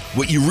boss.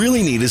 What you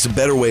really need is a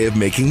better way of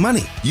making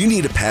money. You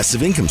need a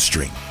passive income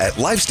stream. At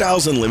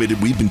Lifestyles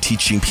Unlimited, we've been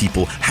teaching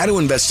people how to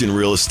invest in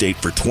real estate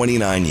for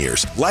 29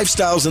 years.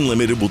 Lifestyles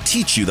Unlimited will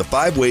teach you the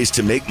 5 ways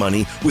to make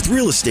money with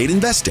real estate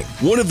investing.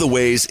 One of the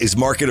ways is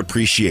market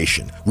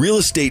appreciation. Real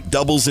estate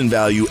doubles in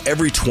value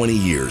every 20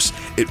 years.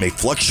 It may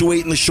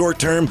fluctuate in the short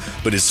term,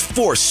 but is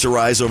forced to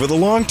rise over the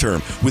long term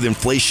with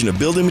inflation of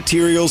building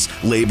materials,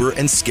 labor,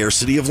 and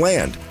scarcity of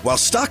land. While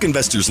stock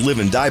investors live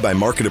and die by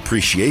market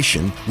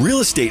appreciation, real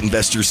estate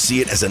investors see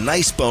it as a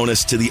nice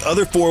bonus to the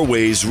other 4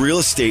 ways real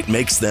estate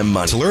makes them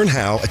money. To learn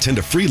how, attend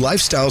a free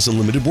Lifestyles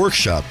Unlimited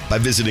workshop by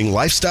visiting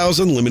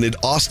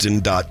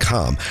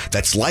lifestylesunlimitedaustin.com.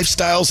 That's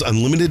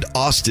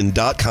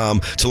lifestylesunlimitedaustin.com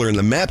to learn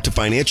the map to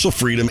financial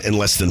freedom in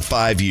less than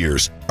 5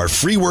 years. Our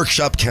free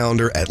workshop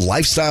calendar at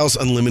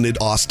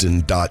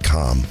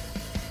lifestylesunlimitedaustin.com.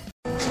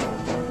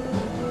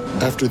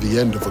 After the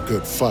end of a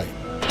good fight,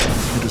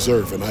 you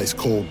deserve an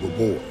ice-cold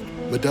reward.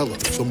 Modelo,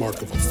 the mark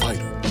of a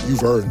fighter.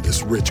 You've earned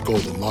this rich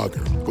golden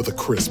lager with a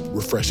crisp,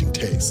 refreshing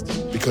taste.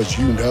 Because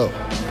you know,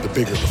 the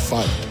bigger the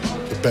fight,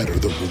 the better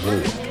the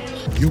reward.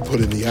 You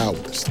put in the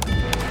hours,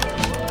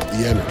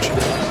 the energy,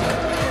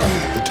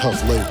 the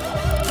tough labor.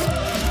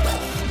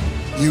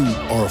 You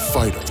are a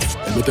fighter,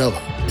 and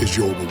Modelo is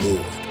your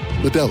reward.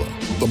 Modelo,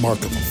 the mark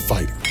of a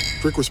fighter.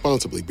 Drink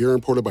responsibly. Beer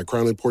imported by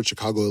Crown Imports,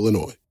 Chicago,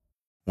 Illinois.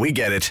 We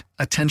get it.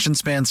 Attention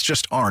spans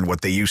just aren't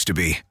what they used to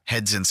be.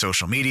 Heads in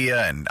social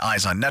media and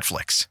eyes on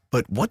Netflix.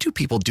 But what do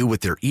people do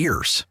with their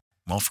ears?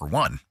 Well, for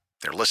one,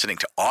 they're listening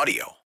to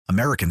audio.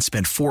 Americans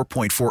spend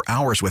 4.4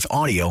 hours with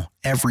audio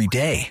every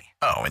day.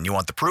 Oh, and you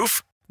want the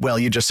proof? Well,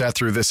 you just sat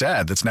through this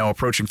ad that's now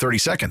approaching 30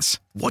 seconds.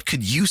 What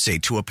could you say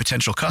to a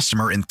potential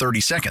customer in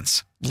 30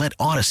 seconds? Let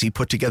Odyssey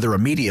put together a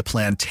media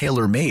plan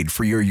tailor-made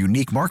for your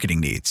unique marketing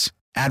needs.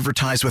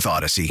 Advertise with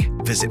Odyssey.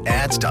 Visit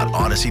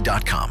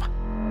ads.odyssey.com.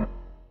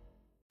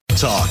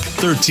 Talk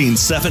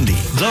 1370,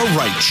 the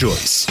right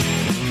choice.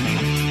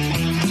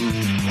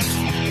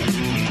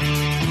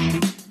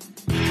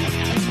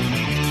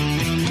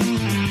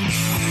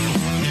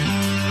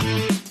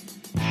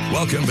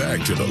 Welcome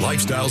back to the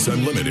Lifestyles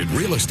Unlimited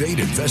Real Estate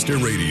Investor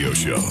Radio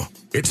Show.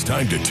 It's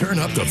time to turn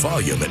up the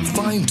volume and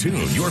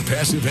fine-tune your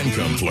passive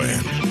income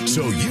plan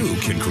so you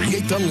can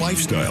create the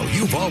lifestyle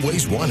you've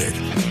always wanted.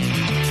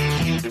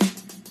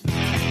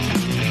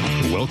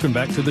 Welcome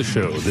back to the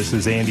show. This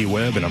is Andy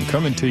Webb, and I'm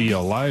coming to you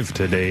live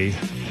today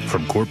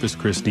from Corpus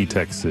Christi,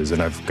 Texas. And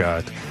I've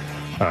got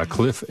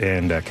Cliff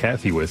and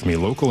Kathy with me,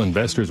 local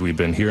investors. We've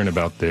been hearing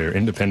about their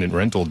independent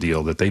rental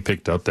deal that they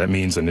picked up. That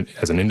means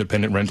as an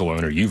independent rental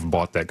owner, you've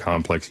bought that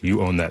complex.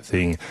 You own that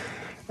thing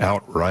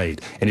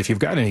outright. And if you've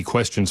got any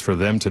questions for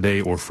them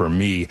today or for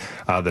me,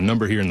 the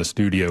number here in the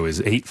studio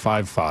is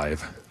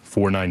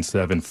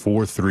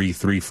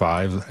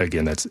 855-497-4335.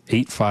 Again, that's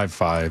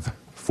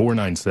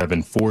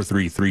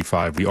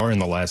 855-497-4335. We are in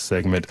the last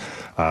segment,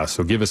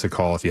 so give us a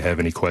call if you have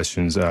any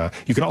questions.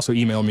 You can also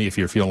email me if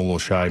you're feeling a little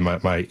shy.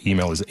 My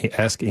email is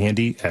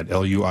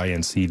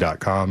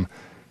askandy@luinc.com.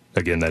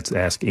 Again, that's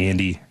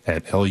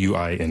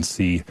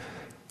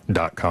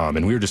askandy@luinc.com.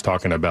 And we were just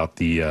talking about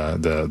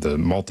the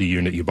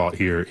multi-unit you bought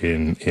here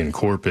in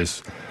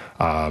Corpus.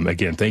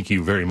 Again, thank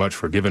you very much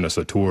for giving us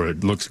a tour.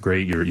 It looks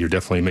great. You're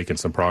definitely making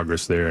some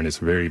progress there, and it's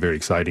very, very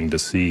exciting to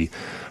see.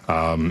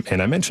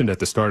 And I mentioned at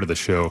the start of the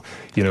show,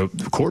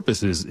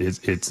 Corpus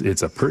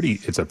it's a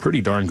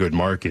pretty darn good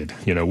market.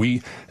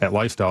 We at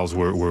Lifestyles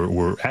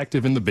we're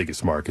active in the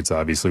biggest markets.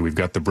 Obviously, we've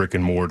got the brick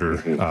and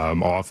mortar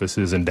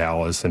offices in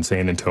Dallas and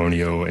San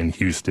Antonio and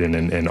Houston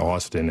and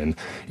Austin, and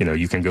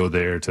you can go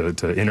there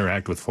to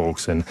interact with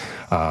folks. And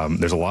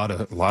there's a lot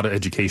of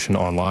education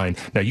online.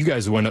 Now, you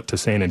guys went up to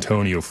San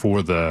Antonio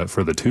for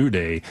the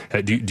 2-day.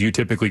 Do you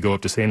typically go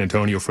up to San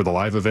Antonio for the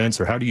live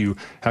events, or how do you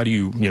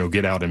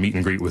get out and meet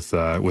and greet with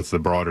the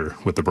broader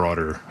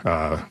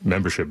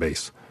membership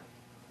base?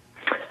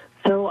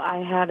 So I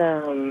had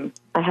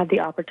the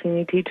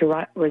opportunity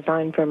to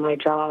resign from my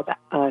job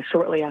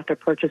shortly after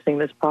purchasing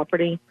this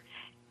property,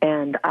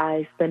 and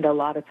I spend a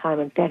lot of time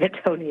in San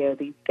Antonio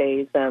these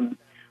days.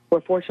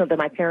 We're fortunate that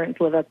my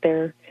parents live up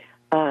there,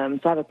 so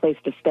I have a place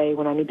to stay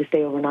when I need to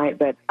stay overnight,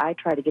 but I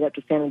try to get up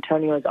to San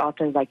Antonio as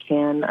often as I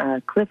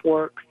can. Cliff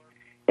works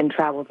and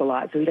travels a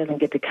lot, so he doesn't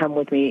get to come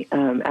with me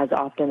as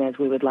often as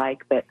we would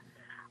like, but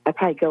I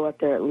probably go up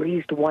there at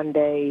least one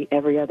day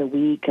every other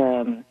week.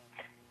 In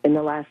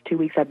the last 2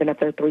 weeks, I've been up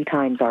there 3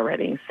 times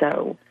already.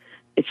 So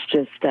it's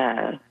just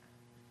a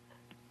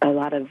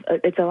lot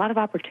of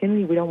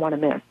opportunity we don't want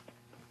to miss.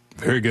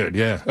 Very good.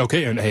 Yeah.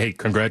 Okay. And hey,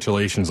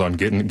 congratulations on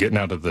getting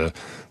out of the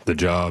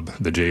job,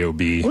 the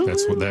job.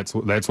 Woo-hoo.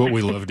 That's what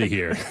we love to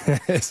hear.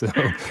 So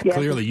yes,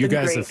 clearly, you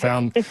guys have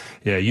found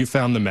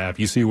the map.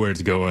 You see where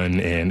it's going,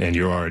 and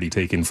you're already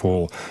taking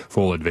full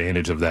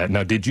advantage of that.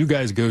 Now, did you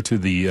guys go to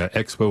the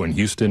expo in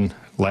Houston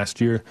last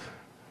year?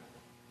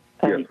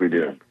 Yes, we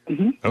did.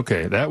 Mm-hmm.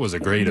 Okay, that was a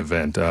great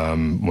event.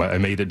 I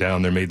made it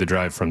down there, made the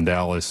drive from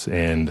Dallas,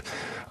 and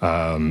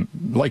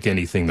like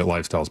anything that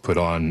Lifestyles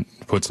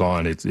puts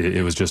on,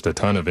 it was just a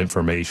ton of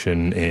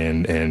information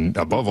and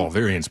above all,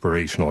 very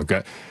inspirational.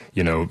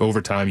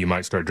 Over time you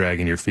might start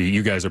dragging your feet.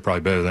 You guys are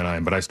probably better than I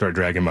am, but I start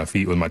dragging my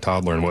feet with my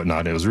toddler and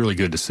whatnot. It was really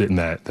good to sit in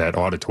that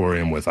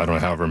auditorium with, I don't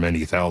know, however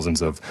many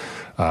thousands of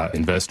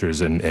investors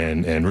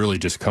and really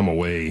just come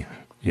away,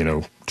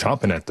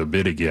 chomping at the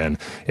bit again.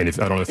 And I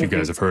don't know if you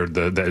guys have heard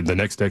the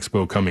next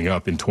expo coming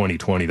up in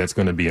 2020, that's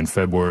going to be in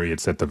February.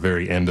 It's at the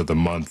very end of the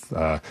month.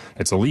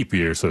 It's a leap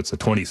year, so it's the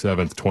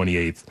 27th,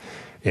 28th,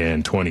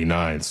 and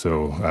 29th.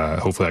 So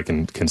hopefully I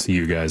can see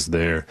you guys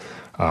there.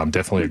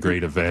 Definitely a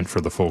great event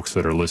for the folks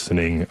that are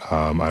listening.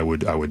 I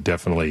would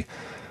definitely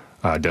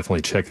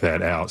check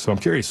that out. So I'm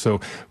curious.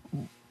 So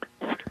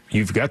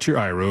you've got your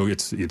IRO.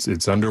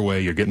 It's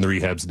underway. You're getting the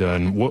rehabs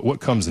done. What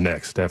comes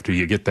next after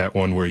you get that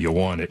one where you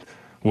want it?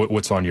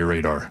 What's on your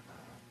radar?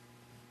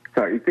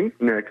 So I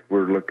think next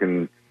we're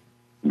looking.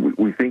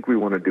 We think we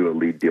want to do a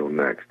lead deal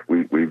next.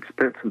 We've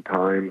spent some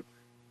time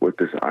with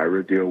this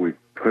IRA deal. We've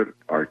put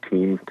our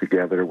teams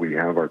together. We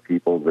have our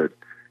people that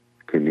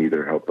can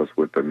either help us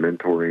with the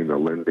mentoring, the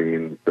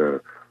lending.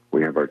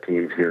 We have our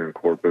teams here in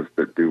Corpus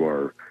that do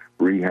our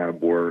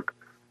rehab work.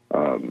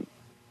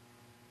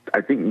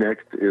 I think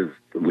next is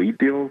the lead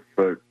deal,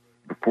 but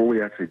before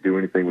we actually do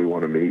anything, we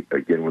want to meet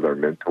again with our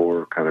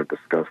mentor, kind of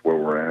discuss where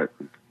we're at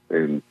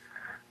and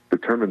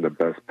determine the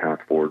best path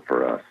forward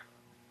for us.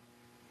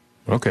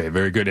 Okay,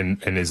 very good.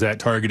 And is that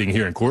targeting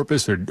here in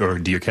Corpus, or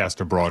do you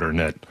cast a broader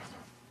net?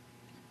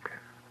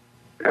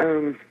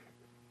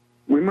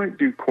 We might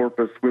do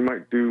Corpus. We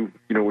might do,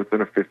 within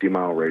a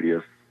 50-mile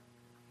radius.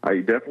 I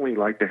definitely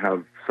like to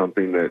have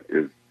something that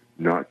is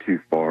not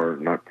too far,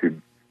 not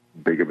too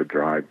big of a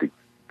drive to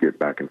get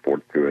back and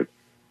forth to it.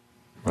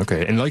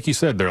 Okay, and like you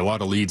said, there are a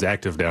lot of leads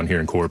active down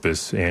here in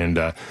Corpus, and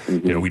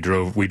we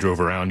drove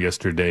around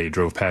yesterday,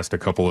 drove past a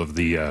couple of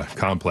the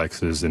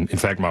complexes, and in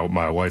fact,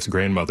 my wife's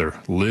grandmother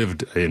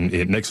lived in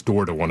next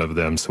door to one of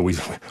them. So we,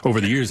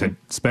 over the years, had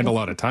spent a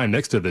lot of time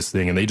next to this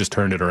thing, and they just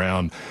turned it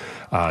around,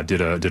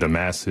 did a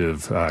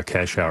massive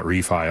cash out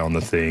refi on the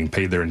thing,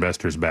 paid their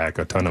investors back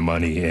a ton of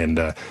money,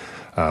 and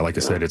like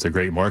I said, it's a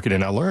great market.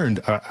 And I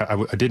learned,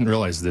 I didn't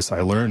realize this.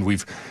 I learned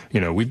we've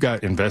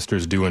got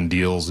investors doing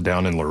deals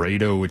down in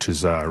Laredo, which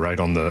is right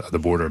on the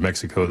border of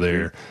Mexico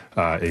there,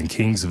 in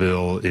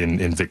Kingsville,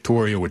 in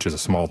Victoria, which is a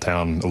small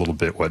town a little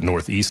bit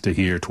northeast of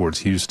here towards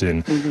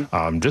Houston,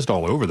 just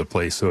all over the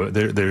place. So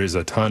there is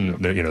a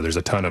ton, there's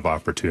a ton of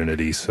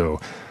opportunity. So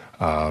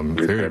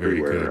very,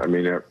 very good. I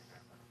mean,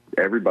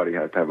 everybody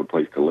has to have a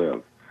place to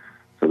live.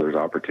 So there's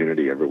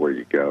opportunity everywhere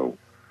you go.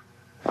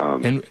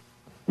 And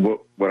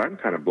what I'm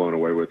kind of blown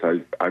away with,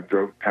 I've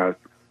drove past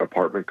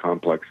apartment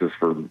complexes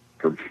for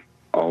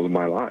all of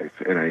my life,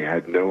 and I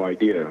had no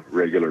idea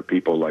regular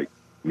people like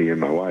me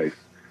and my wife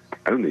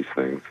own these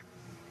things.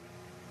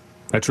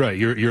 That's right.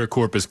 You're a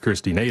Corpus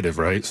Christi native,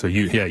 right? So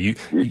you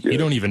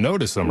don't even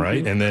notice them,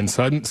 right? And then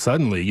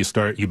suddenly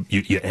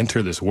you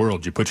enter this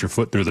world. You put your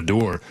foot through the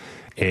door,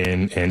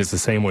 and it's the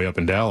same way up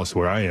in Dallas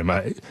where I am.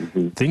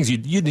 Things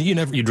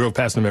you drove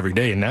past them every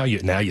day, and now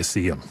you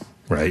see them,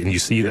 right? And you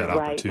see that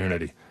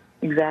opportunity.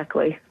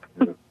 Exactly.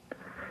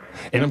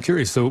 And I'm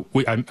curious, so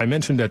I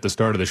mentioned at the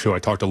start of the show, I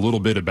talked a little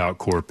bit about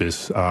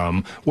Corpus.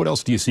 What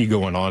else do you see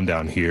going on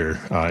down here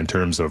in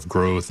terms of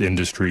growth,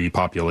 industry,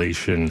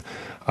 population?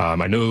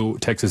 I know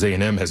Texas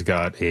A&M has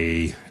got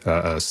a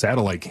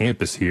satellite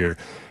campus here,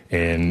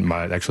 and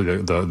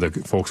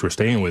the folks we're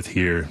staying with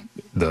here,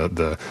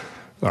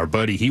 our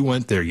buddy, he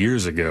went there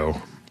years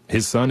ago.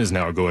 His son is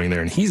now going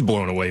there, and he's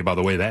blown away by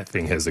the way that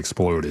thing has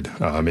exploded.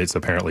 It's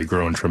apparently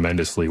grown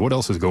tremendously. What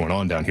else is going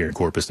on down here in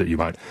Corpus that you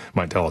might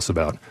tell us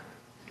about?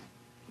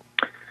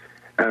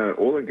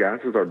 Oil and gas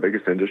is our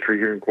biggest industry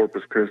here in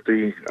Corpus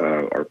Christi.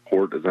 Our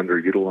port is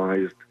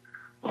underutilized.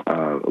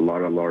 A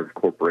lot of large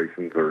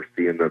corporations are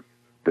seeing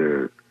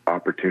the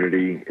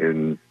opportunity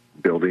in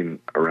building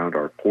around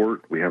our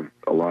port. We have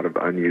a lot of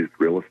unused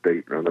real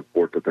estate around the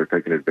port that they're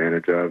taking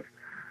advantage of.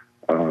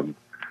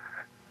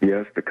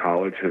 Yes, the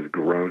college has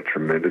grown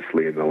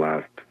tremendously in the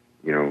last,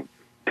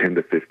 10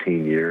 to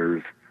 15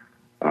 years.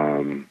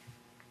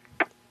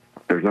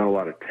 There's not a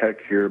lot of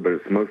tech here, but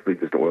it's mostly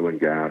just oil and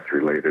gas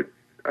related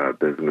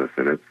business,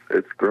 and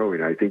it's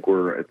growing. I think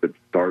we're at the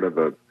start of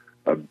a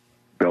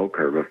bell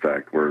curve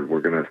effect where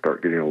we're going to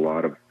start getting a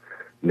lot of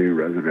new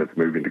residents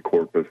moving to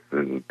Corpus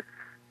and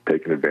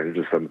taking advantage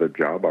of some of the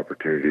job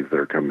opportunities that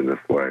are coming this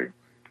way.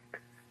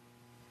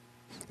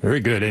 Very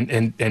good.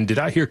 And did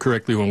I hear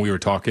correctly when we were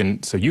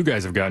talking? So you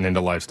guys have gotten into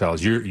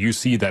lifestyles. You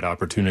see that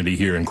opportunity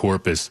here in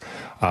Corpus.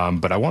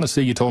 But I want to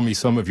say you told me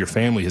some of your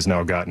family has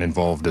now gotten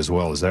involved as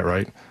well. Is that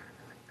right?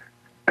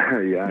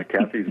 Yeah,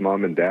 Kathy's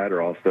mom and dad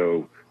are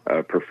also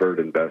preferred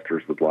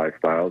investors with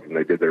lifestyles, and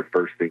they did their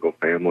first single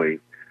family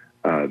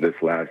this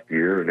last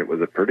year, and it was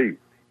a pretty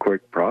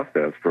quick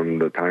process from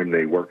the time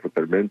they worked with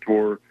their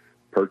mentor,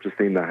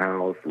 purchasing the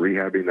house,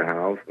 rehabbing the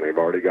house, and they've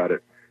already got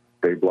it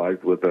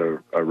stabilized with a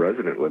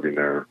resident living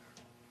there.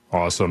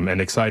 Awesome.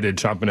 And excited,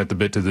 chomping at the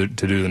bit to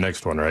do the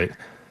next one, right?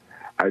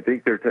 I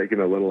think they're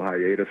taking a little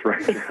hiatus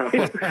right now,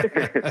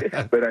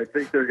 but I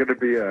think they're going to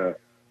be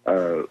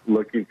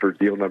looking for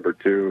deal number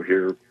 2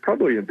 here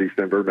probably in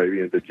December,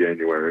 maybe into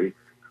January.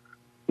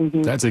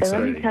 Mm-hmm. That's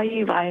exciting. And let me tell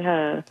you,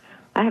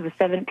 I have a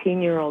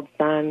 17-year-old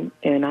son,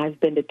 and I've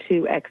been to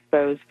 2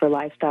 expos for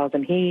lifestyles,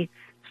 and he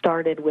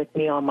started with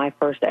me on my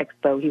first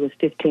expo. He was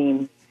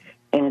 15.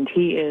 And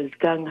he is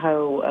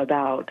gung-ho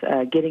about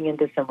getting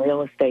into some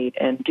real estate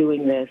and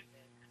doing this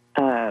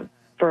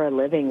for a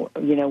living.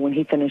 You know, when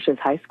he finishes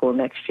high school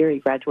next year, he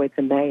graduates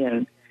in May,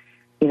 and,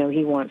 you know,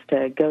 he wants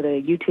to go to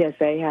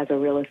UTSA, has a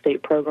real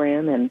estate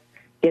program, and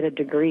get a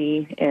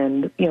degree.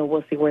 And, you know,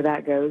 we'll see where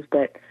that goes.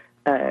 But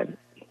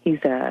he's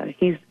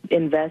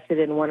invested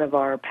in one of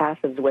our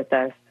passives with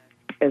us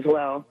as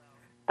well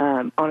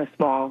on a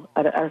small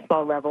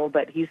level.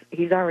 But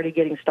he's already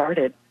getting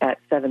started at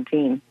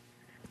 17.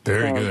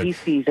 Very good. He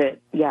sees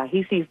it. Yeah,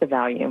 he sees the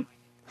value.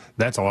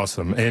 That's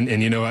awesome. And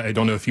you know, I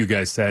don't know if you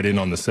guys sat in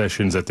on the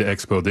sessions at the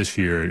expo this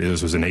year.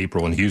 This was in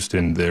April in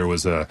Houston. That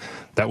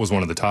was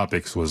one of the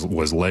topics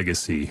was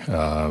legacy,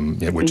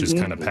 which is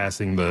kind of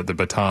passing the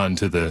baton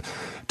to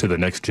the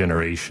next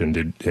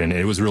generation. And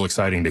it was real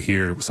exciting to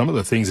hear some of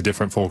the things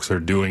different folks are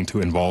doing to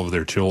involve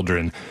their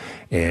children.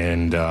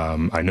 And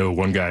I know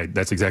one guy,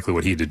 that's exactly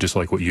what he did, just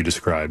like what you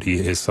described.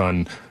 His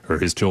son or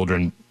his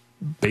children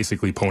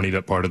basically ponied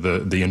up part of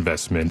the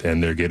investment,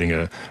 and they're getting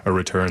a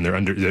return.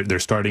 They're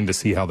starting to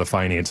see how the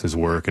finances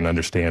work and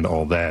understand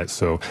all that.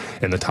 So,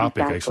 and the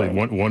topic actually,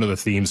 one of the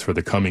themes for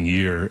the coming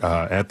year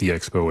at the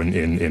expo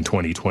in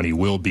 2020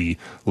 will be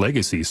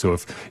legacy. So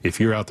if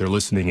you're out there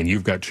listening and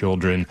you've got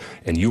children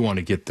and you want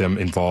to get them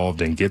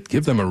involved and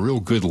give them a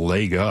real good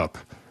leg up,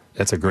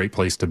 that's a great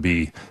place to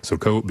be.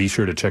 So be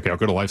sure to check out.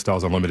 Go to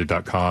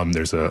lifestylesunlimited.com.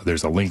 There's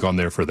a link on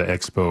there for the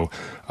expo.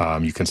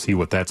 You can see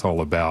what that's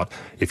all about.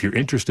 If you're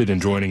interested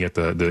in joining at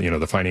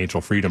the Financial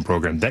Freedom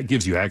Program, that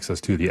gives you access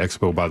to the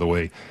expo. By the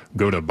way,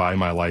 go to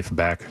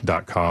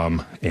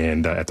buymylifeback.com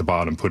and at the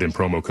bottom put in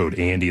promo code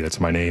Andy. That's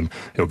my name.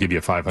 It'll give you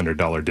a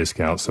 $500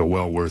 discount. So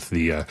well worth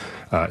the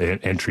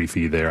entry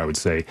fee there, I would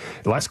say.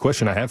 The last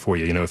question I have for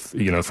you, if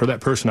for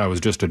that person I was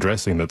just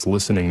addressing that's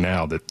listening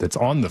now that's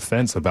on the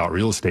fence about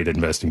real estate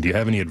investing, do you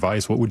have any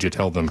advice? What would you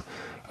tell them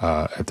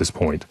at this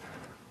point?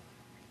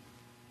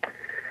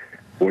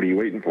 What are you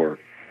waiting for?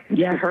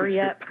 Yeah, hurry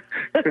up.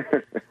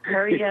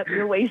 Hurry up.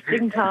 You're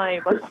wasting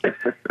time.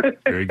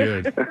 Very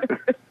good.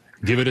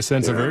 Give it a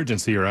sense of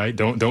urgency, right?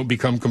 Don't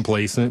become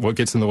complacent. What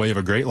gets in the way of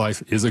a great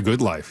life is a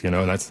good life. And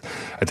I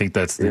think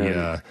that's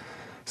the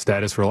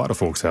status for a lot of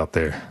folks out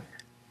there.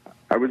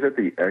 I was at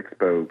the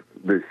expo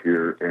this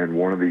year, and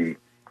one of the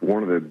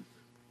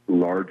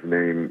large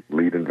name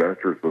lead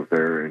investors was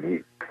there, and he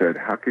said,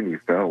 "How can you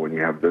fail when you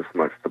have this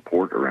much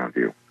support around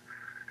you?"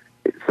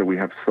 So we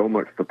have so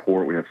much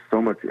support, we have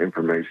so much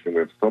information, we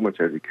have so much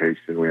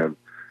education, we have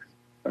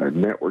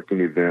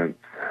networking events.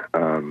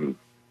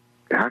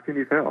 How can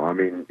you fail? I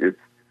mean,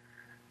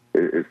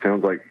 it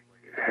sounds like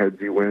heads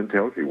you win,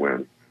 tails you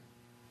win.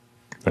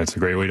 That's a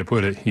great way to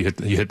put it. You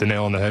hit the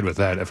nail on the head with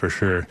that for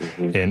sure.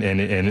 Mm-hmm.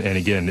 And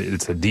again,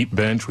 it's a deep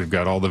bench. We've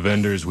got all the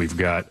vendors. We've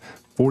got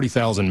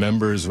 40,000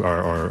 members.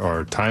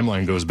 Our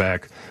timeline goes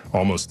back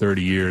almost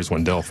 30 years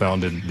when Dell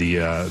founded the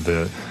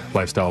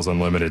Lifestyles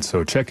Unlimited.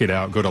 So check it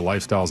out. Go to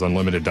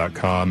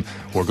lifestylesunlimited.com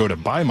or go to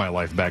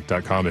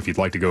buymylifeback.com if you'd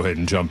like to go ahead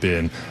and jump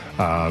in.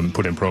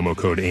 Put in promo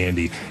code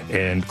Andy.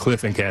 And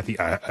Cliff and Kathy,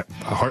 a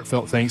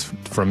heartfelt thanks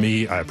from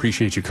me. I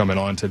appreciate you coming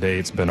on today.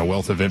 It's been a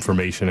wealth of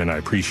information, and I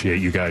appreciate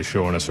you guys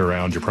showing us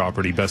around your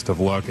property. Best of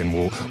luck, and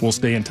we'll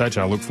stay in touch.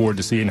 I look forward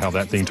to seeing how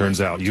that thing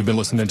turns out. You've been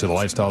listening to the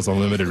Lifestyles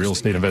Unlimited Real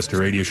Estate Investor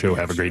Radio Show.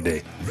 Have a great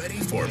day. Ready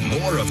for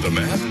more of the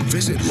map?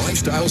 Visit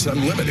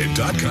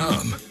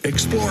lifestylesunlimited.com.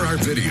 Explore our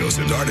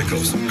videos and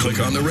articles.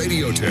 Click on the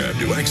radio tab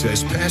to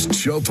access past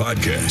show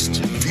podcasts.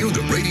 View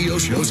the radio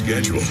show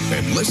schedule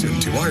and listen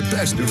to our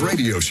best of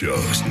radio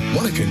shows.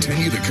 Want to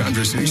continue the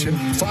conversation?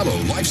 Follow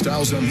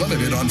Lifestyles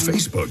Unlimited on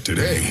Facebook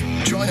today.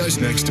 Join us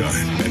next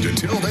time. And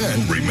until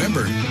then,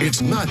 remember,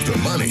 it's not the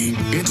money,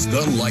 it's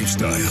the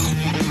lifestyle.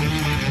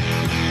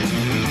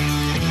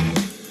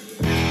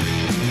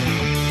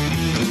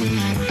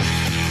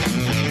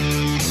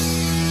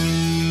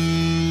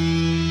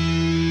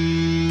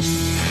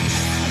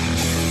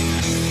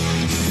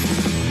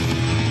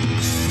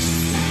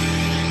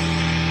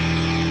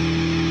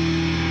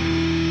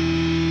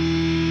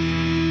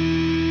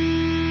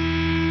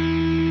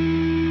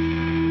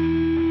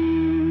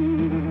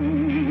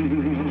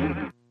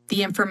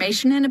 The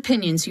information and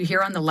opinions you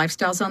hear on the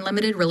Lifestyles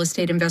Unlimited Real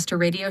Estate Investor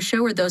Radio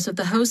Show are those of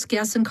the hosts,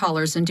 guests, and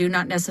callers and do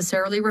not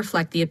necessarily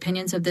reflect the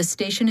opinions of this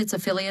station, its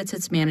affiliates,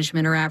 its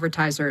management, or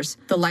advertisers.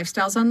 The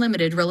Lifestyles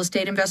Unlimited Real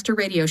Estate Investor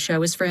Radio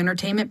Show is for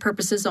entertainment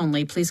purposes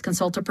only. Please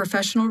consult a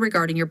professional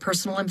regarding your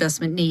personal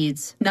investment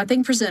needs.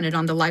 Nothing presented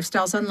on the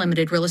Lifestyles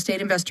Unlimited Real Estate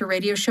Investor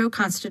Radio Show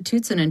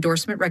constitutes an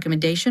endorsement,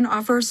 recommendation,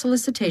 offer, or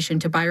solicitation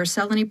to buy or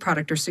sell any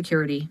product or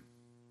security.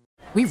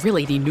 We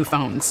really need new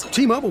phones.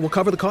 T-Mobile will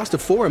cover the cost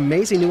of 4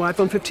 amazing new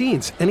iPhone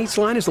 15s, and each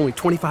line is only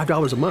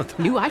 $25 a month.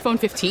 New iPhone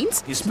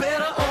 15s? It's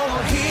better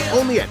over here.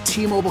 Only at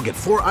T-Mobile, get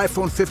 4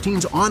 iPhone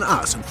 15s on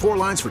us and 4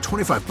 lines for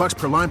 $25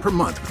 per line per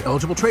month with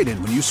eligible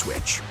trade-in when you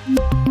switch.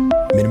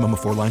 Minimum of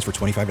 4 lines for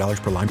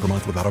 $25 per line per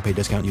month with autopay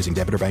discount using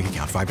debit or bank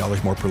account.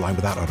 $5 more per line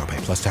without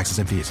autopay, plus taxes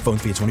and fees. Phone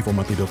fee at 24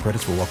 monthly bill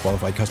credits for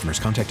well-qualified customers.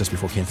 Contact us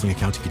before canceling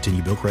account to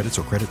continue bill credits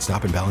or credit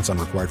stop and balance on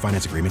required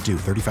finance agreement due.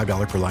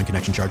 $35 per line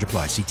connection charge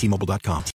applies. See T-Mobile.com.